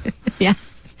spy. Yeah.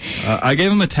 I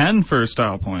gave him a 10 for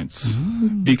style points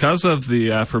because of the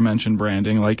aforementioned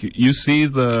branding. You see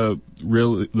the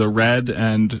red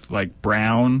and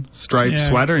brown striped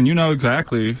sweater, and you know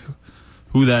exactly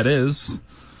who that is.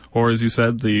 Or as you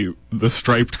said, the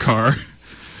striped car.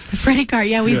 The Freddy car.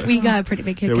 Yeah, we got a pretty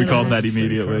big kick Yeah, we out of called that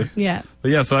immediately. Yeah.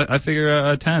 But yeah, so I figure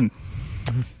a 10.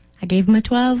 I gave him a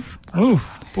 12.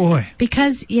 Oh boy.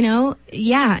 Because, in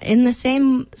the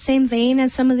same vein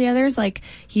as some of the others,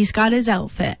 he's got his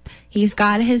outfit. He's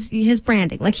got his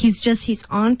branding. He's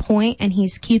on point and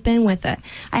he's keeping with it.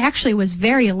 I actually was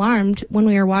very alarmed when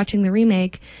we were watching the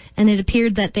remake and it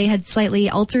appeared that they had slightly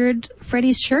altered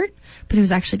Freddy's shirt, but it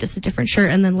was actually just a different shirt,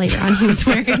 and then later on he was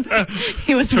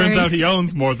Turns out he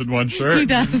owns more than one shirt. He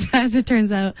does, as it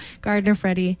turns out. Gardner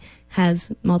Freddy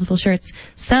has multiple shirts.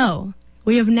 So,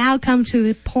 we have now come to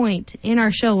the point in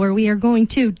our show where we are going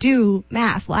to do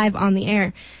math live on the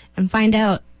air and find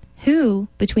out who,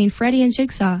 between Freddy and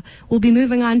Jigsaw, will be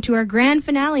moving on to our grand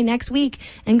finale next week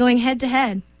and going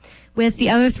head-to-head with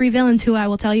the other 3 villains who I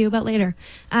will tell you about later.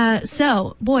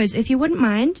 So, boys, if you wouldn't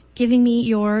mind giving me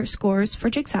your scores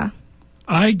for Jigsaw.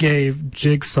 I gave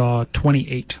Jigsaw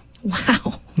 28.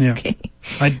 Wow. Yeah. Okay.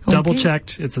 I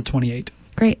double-checked. It's a 28.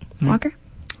 Great. Walker?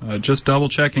 Just double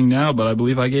checking now, but I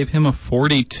believe I gave him a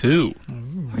 42.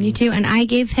 42, and I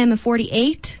gave him a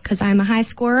 48 because I'm a high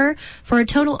scorer for a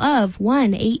total of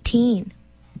 118.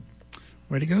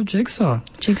 Way to go, Jigsaw.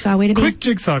 Jigsaw, way to be. Quick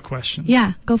Jigsaw question.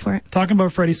 Yeah, go for it. Talking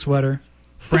about Freddy's sweater,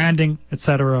 branding,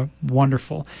 etc.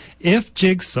 Wonderful. If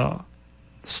Jigsaw,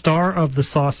 star of the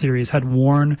Saw series, had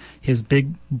worn his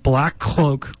big black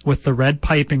cloak with the red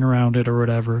piping around it or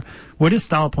whatever, would his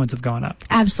style points have gone up?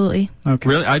 Absolutely. Okay.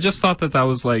 Really? I just thought that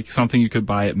was something you could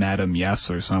buy at Madame Yes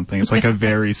or something. It's a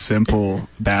very simple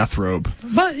bathrobe.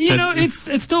 But,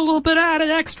 it's still a little bit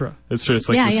added extra. It's just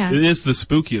Yeah. it is the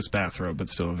spookiest bathrobe, but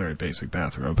still a very basic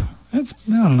bathrobe. It's,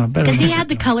 I don't know, better Because than he had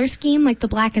the color scheme, the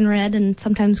black and red and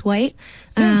sometimes white.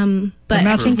 But It I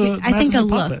matches think, the- I think matches a the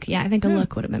look. puppet. Yeah, I think a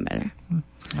look would have been better.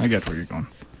 I get where you're going.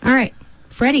 All right.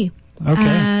 Freddy.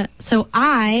 Okay. So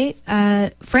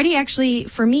Freddy actually,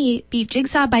 for me, beat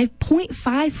Jigsaw by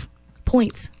 0.5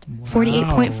 points.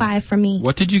 48.5 from me.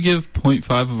 What did you give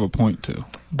 0.5 of a point to?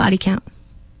 Body count.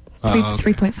 Okay.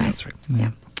 3.5. That's right.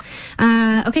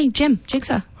 Yeah. Okay, Jim,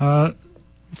 Jigsaw.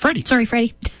 Freddie. Sorry,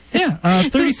 Freddie. Yeah,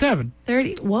 37.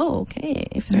 30. Whoa, okay.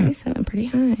 37, pretty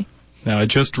high. Now, I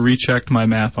just rechecked my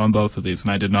math on both of these,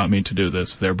 and I did not mean to do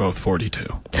this. They're both 42.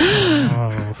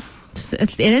 Oh.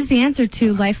 It is the answer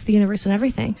to life, the universe, and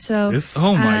everything. So.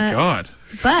 Oh my God.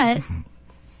 But,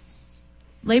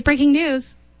 late breaking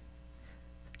news.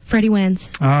 Freddie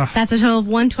wins. That's a total of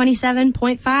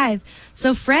 127.5.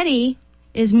 So Freddie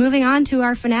is moving on to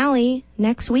our finale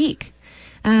next week.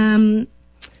 And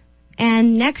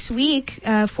next week,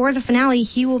 for the finale,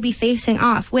 he will be facing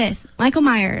off with Michael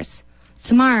Myers,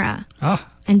 Samara,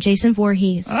 and Jason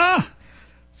Voorhees.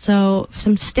 So,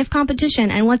 some stiff competition.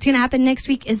 And what's going to happen next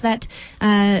week is that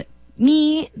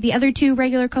me, the other two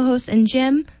regular co-hosts, and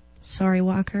Jim, sorry,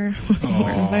 Walker,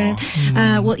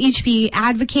 will each be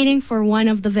advocating for one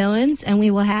of the villains, and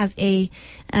we will have a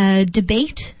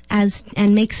debate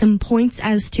and make some points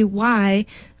as to why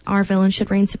our villain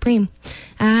should reign supreme.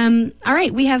 All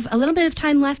right, we have a little bit of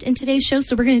time left in today's show,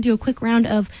 so we're going to do a quick round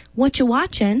of What You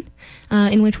Watchin',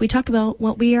 in which we talk about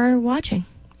what we are watching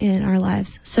in our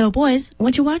lives. So, boys,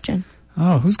 what you watching?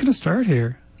 Oh, who's going to start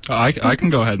here? I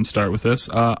can go ahead and start with this.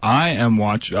 I am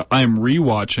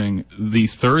rewatching the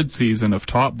third season of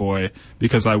Top Boy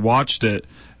because I watched it,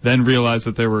 then realized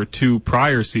that there were 2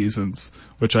 prior seasons,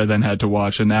 which I then had to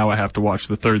watch, and now I have to watch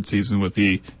the third season with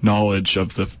the knowledge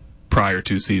of the prior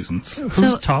 2 seasons.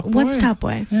 Who's Top Boy? What's Top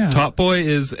Boy? Yeah. Top Boy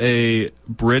is a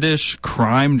British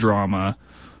crime drama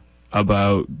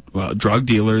about drug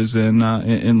dealers in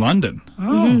London.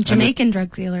 Jamaican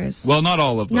drug dealers. Well, not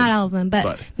all of them. Not all of them,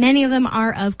 but many of them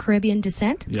are of Caribbean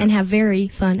descent and have very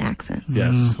fun accents.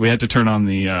 Yes, we had to turn on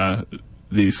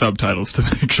the subtitles to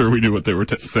make sure we knew what they were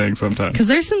saying sometimes. Because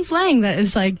there's some slang that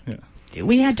is like,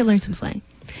 we had to learn some slang.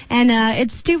 And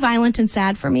it's too violent and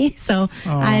sad for me, so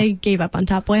I gave up on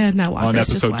Top Boy. I'm not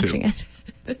just watching it.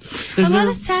 A lot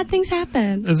of sad things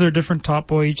happen. Is there a different Top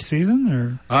Boy each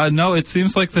season, or? No, it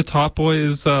seems like the Top Boy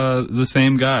is the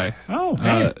same guy. Oh,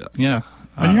 hey. Yeah.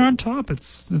 When you're on top,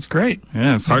 it's great.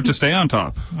 Yeah, it's hard to stay on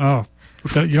top. Oh,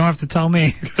 so you don't have to tell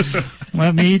me.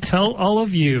 Let me tell all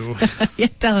of you. Yeah,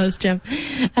 tell us, Jim.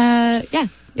 Yeah.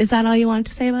 Is that all you wanted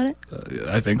to say about it?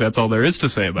 I think that's all there is to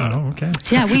say about it. Oh, okay.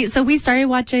 Yeah, we started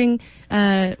watching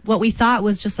what we thought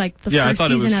was just like the first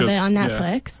season of it on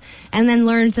Netflix, and then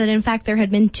learned that in fact there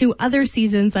had been 2 other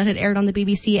seasons that had aired on the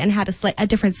BBC and had a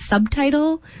different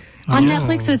subtitle on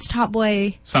Netflix. So it's Top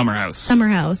Boy Summer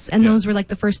House, and those were like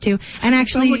the first 2. And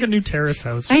actually, sounds like a new Terrace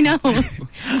House. I know.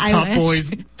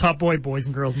 Top Boy, Boys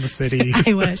and Girls in the City.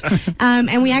 I wish.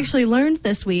 And we actually learned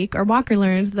this week, or Walker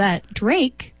learned, that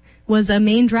Drake was a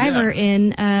main driver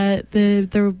in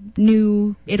the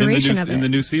new iteration of it. In the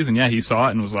new season, yeah, he saw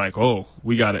it and was like, "Oh,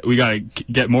 we got to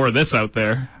get more of this out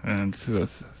there." And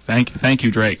thank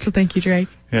you, Drake. So thank you, Drake.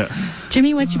 Yeah,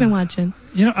 Jimmy, what you been watching?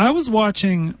 I was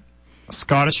watching a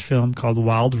Scottish film called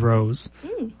Wild Rose.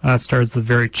 That stars the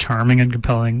very charming and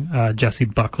compelling Jessie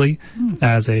Buckley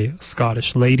as a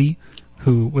Scottish lady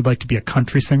who would like to be a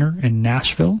country singer in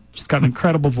Nashville. She's got an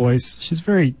incredible voice. She's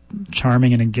very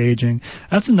charming and engaging.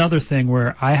 That's another thing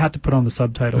where I had to put on the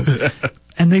subtitles.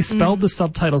 And they spelled the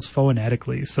subtitles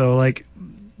phonetically. So,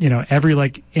 every,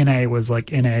 NA was, NA,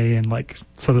 and,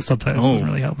 so the subtitles didn't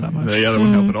really help that much. The other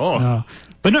one help at all. No.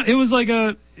 But no, it was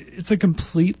it's a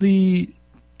completely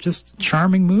just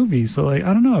charming movie. So, I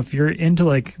don't know, if you're into,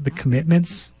 The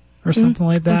Commitments or something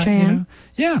like that, which I am.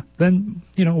 Yeah, then,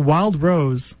 Wild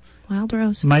Rose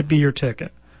might be your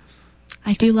ticket.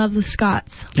 I do love the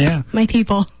Scots. Yeah. My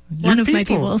people. One of my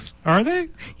peoples. Are they?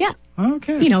 Yeah.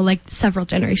 Okay. Several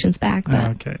generations back.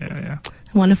 But okay, yeah.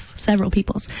 One of several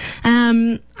peoples.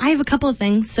 I have a couple of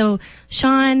things. So,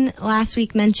 Sean last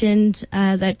week mentioned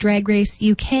that Drag Race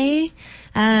UK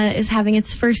is having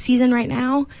its first season right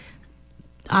now.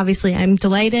 Obviously, I'm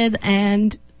delighted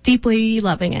and deeply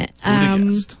loving it. Who'd have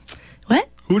guessed? What?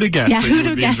 Who'd have guessed that you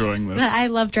would be enjoying this? I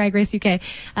love Drag Race UK.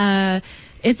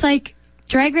 It's like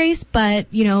Drag Race,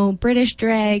 but, British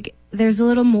drag. There's a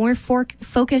little more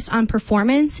focus on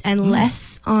performance and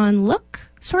less on look,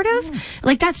 sort of.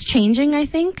 That's changing, I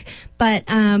think. But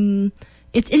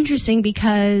it's interesting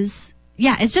because,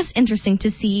 yeah, it's just interesting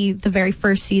to see the very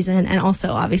first season, and also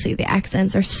obviously the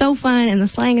accents are so fun and the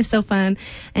slang is so fun,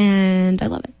 and I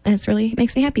love it. And it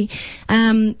makes me happy.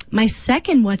 My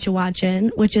second what you watching,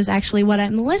 which is actually what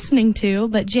I'm listening to,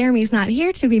 but Jeremy's not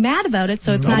here to be mad about it,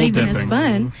 so it's not even as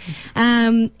fun.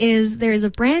 Is there's a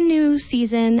brand new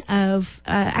season of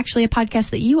actually a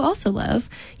podcast that you also love.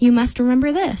 You Must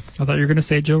Remember This. I thought you were going to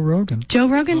say Joe Rogan. Joe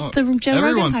Rogan, the Joe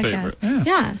everyone's Rogan podcast. favorite.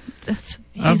 Yeah.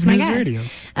 He's Of my News guy. Radio.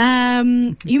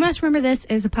 You Must Remember This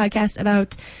is a podcast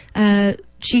about,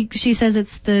 she says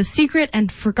it's the secret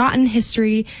and forgotten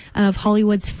history of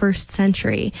Hollywood's first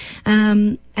century.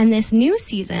 And this new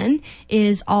season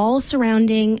is all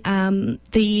surrounding,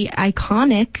 the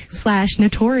iconic /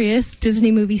 notorious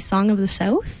Disney movie Song of the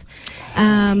South.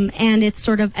 And it's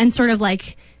sort of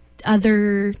like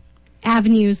other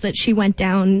avenues that she went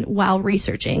down while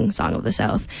researching Song of the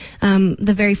South.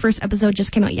 The very first episode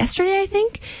just came out yesterday, I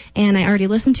think, and I already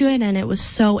listened to it, and it was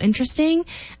so interesting.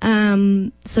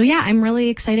 So yeah, I'm really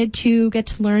excited to get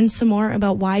to learn some more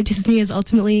about why Disney is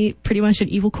ultimately pretty much an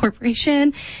evil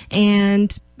corporation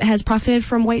and has profited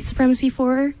from white supremacy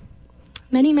for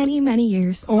many, many, many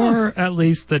years. Or at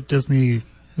least that Disney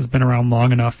has been around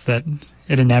long enough that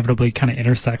it inevitably kind of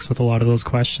intersects with a lot of those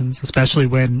questions, especially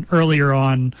when earlier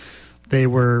on they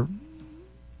were,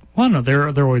 well, no,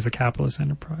 they're always a capitalist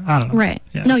enterprise. I don't know. Right.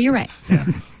 Yeah, No, you're right. Yeah.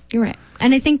 You're right.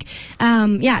 And I think,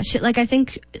 I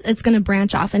think it's going to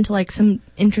branch off into like some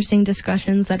interesting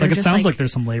discussions that Like are it just sounds like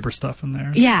there's some labor stuff in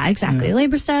there. yeah, exactly. Yeah.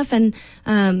 Labor stuff. And,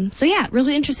 so yeah,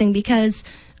 really interesting because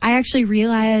I actually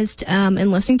realized,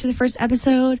 in listening to the first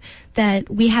episode that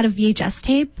we had a VHS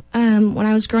tape, when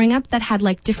I was growing up that had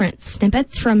like different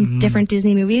snippets from different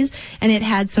Disney movies, and it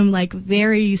had some like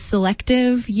very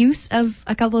selective use of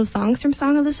a couple of songs from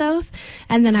Song of the South.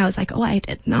 And then I was like, oh, I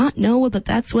did not know that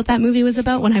that's what that movie was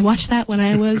about when I watched that when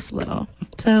I was little.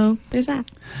 So there's that.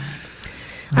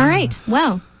 All right.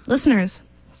 Well, listeners,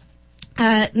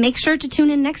 make sure to tune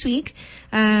in next week.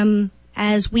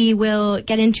 As we will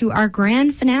get into our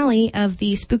grand finale of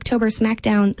the Spooktober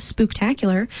SmackDown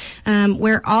Spooktacular,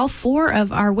 where all 4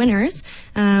 of our winners,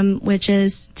 which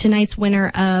is tonight's winner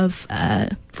of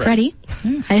Freddy.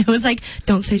 I was like,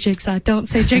 don't say Jigsaw,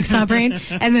 brain.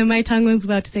 And then my tongue was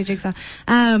about to say Jigsaw.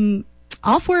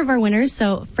 All 4 of our winners,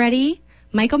 so Freddy,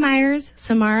 Michael Myers,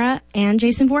 Samara, and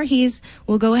Jason Voorhees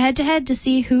will go head-to-head to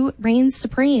see who reigns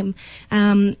supreme.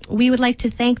 We would like to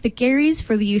thank the Garys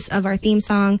for the use of our theme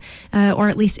song, or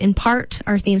at least in part,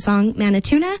 our theme song,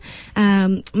 Manituna.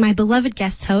 My beloved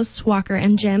guest hosts, Walker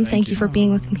and Jim, thank you for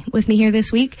being with me here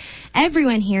this week.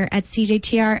 Everyone here at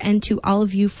CJTR, and to all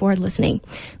of you for listening.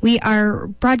 We are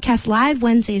broadcast live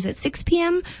Wednesdays at 6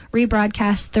 p.m.,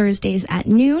 rebroadcast Thursdays at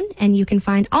noon, and you can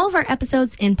find all of our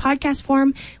episodes in podcast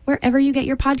form wherever you get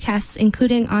your podcasts,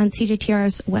 including on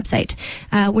CJTR's website.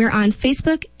 We're on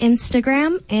Facebook,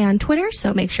 Instagram, and Twitter,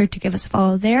 so make sure to give us a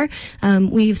follow there.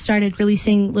 We've started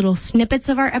releasing little snippets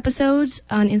of our episodes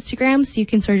on Instagram, so you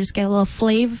can sort of just get a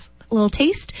little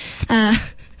taste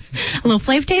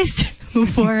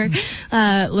before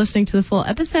listening to the full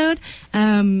episode.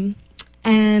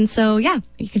 And so, yeah,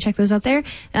 you can check those out there.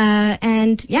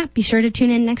 And yeah, be sure to tune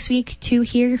in next week to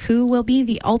hear who will be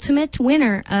the ultimate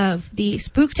winner of the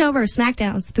Spooktober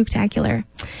SmackDown Spooktacular.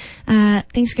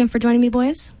 Thanks again for joining me,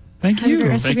 boys. Thank Have a you. great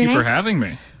rest of Thank your you for night. having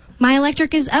me. My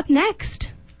Electric is up next.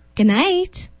 Good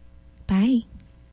night. Bye.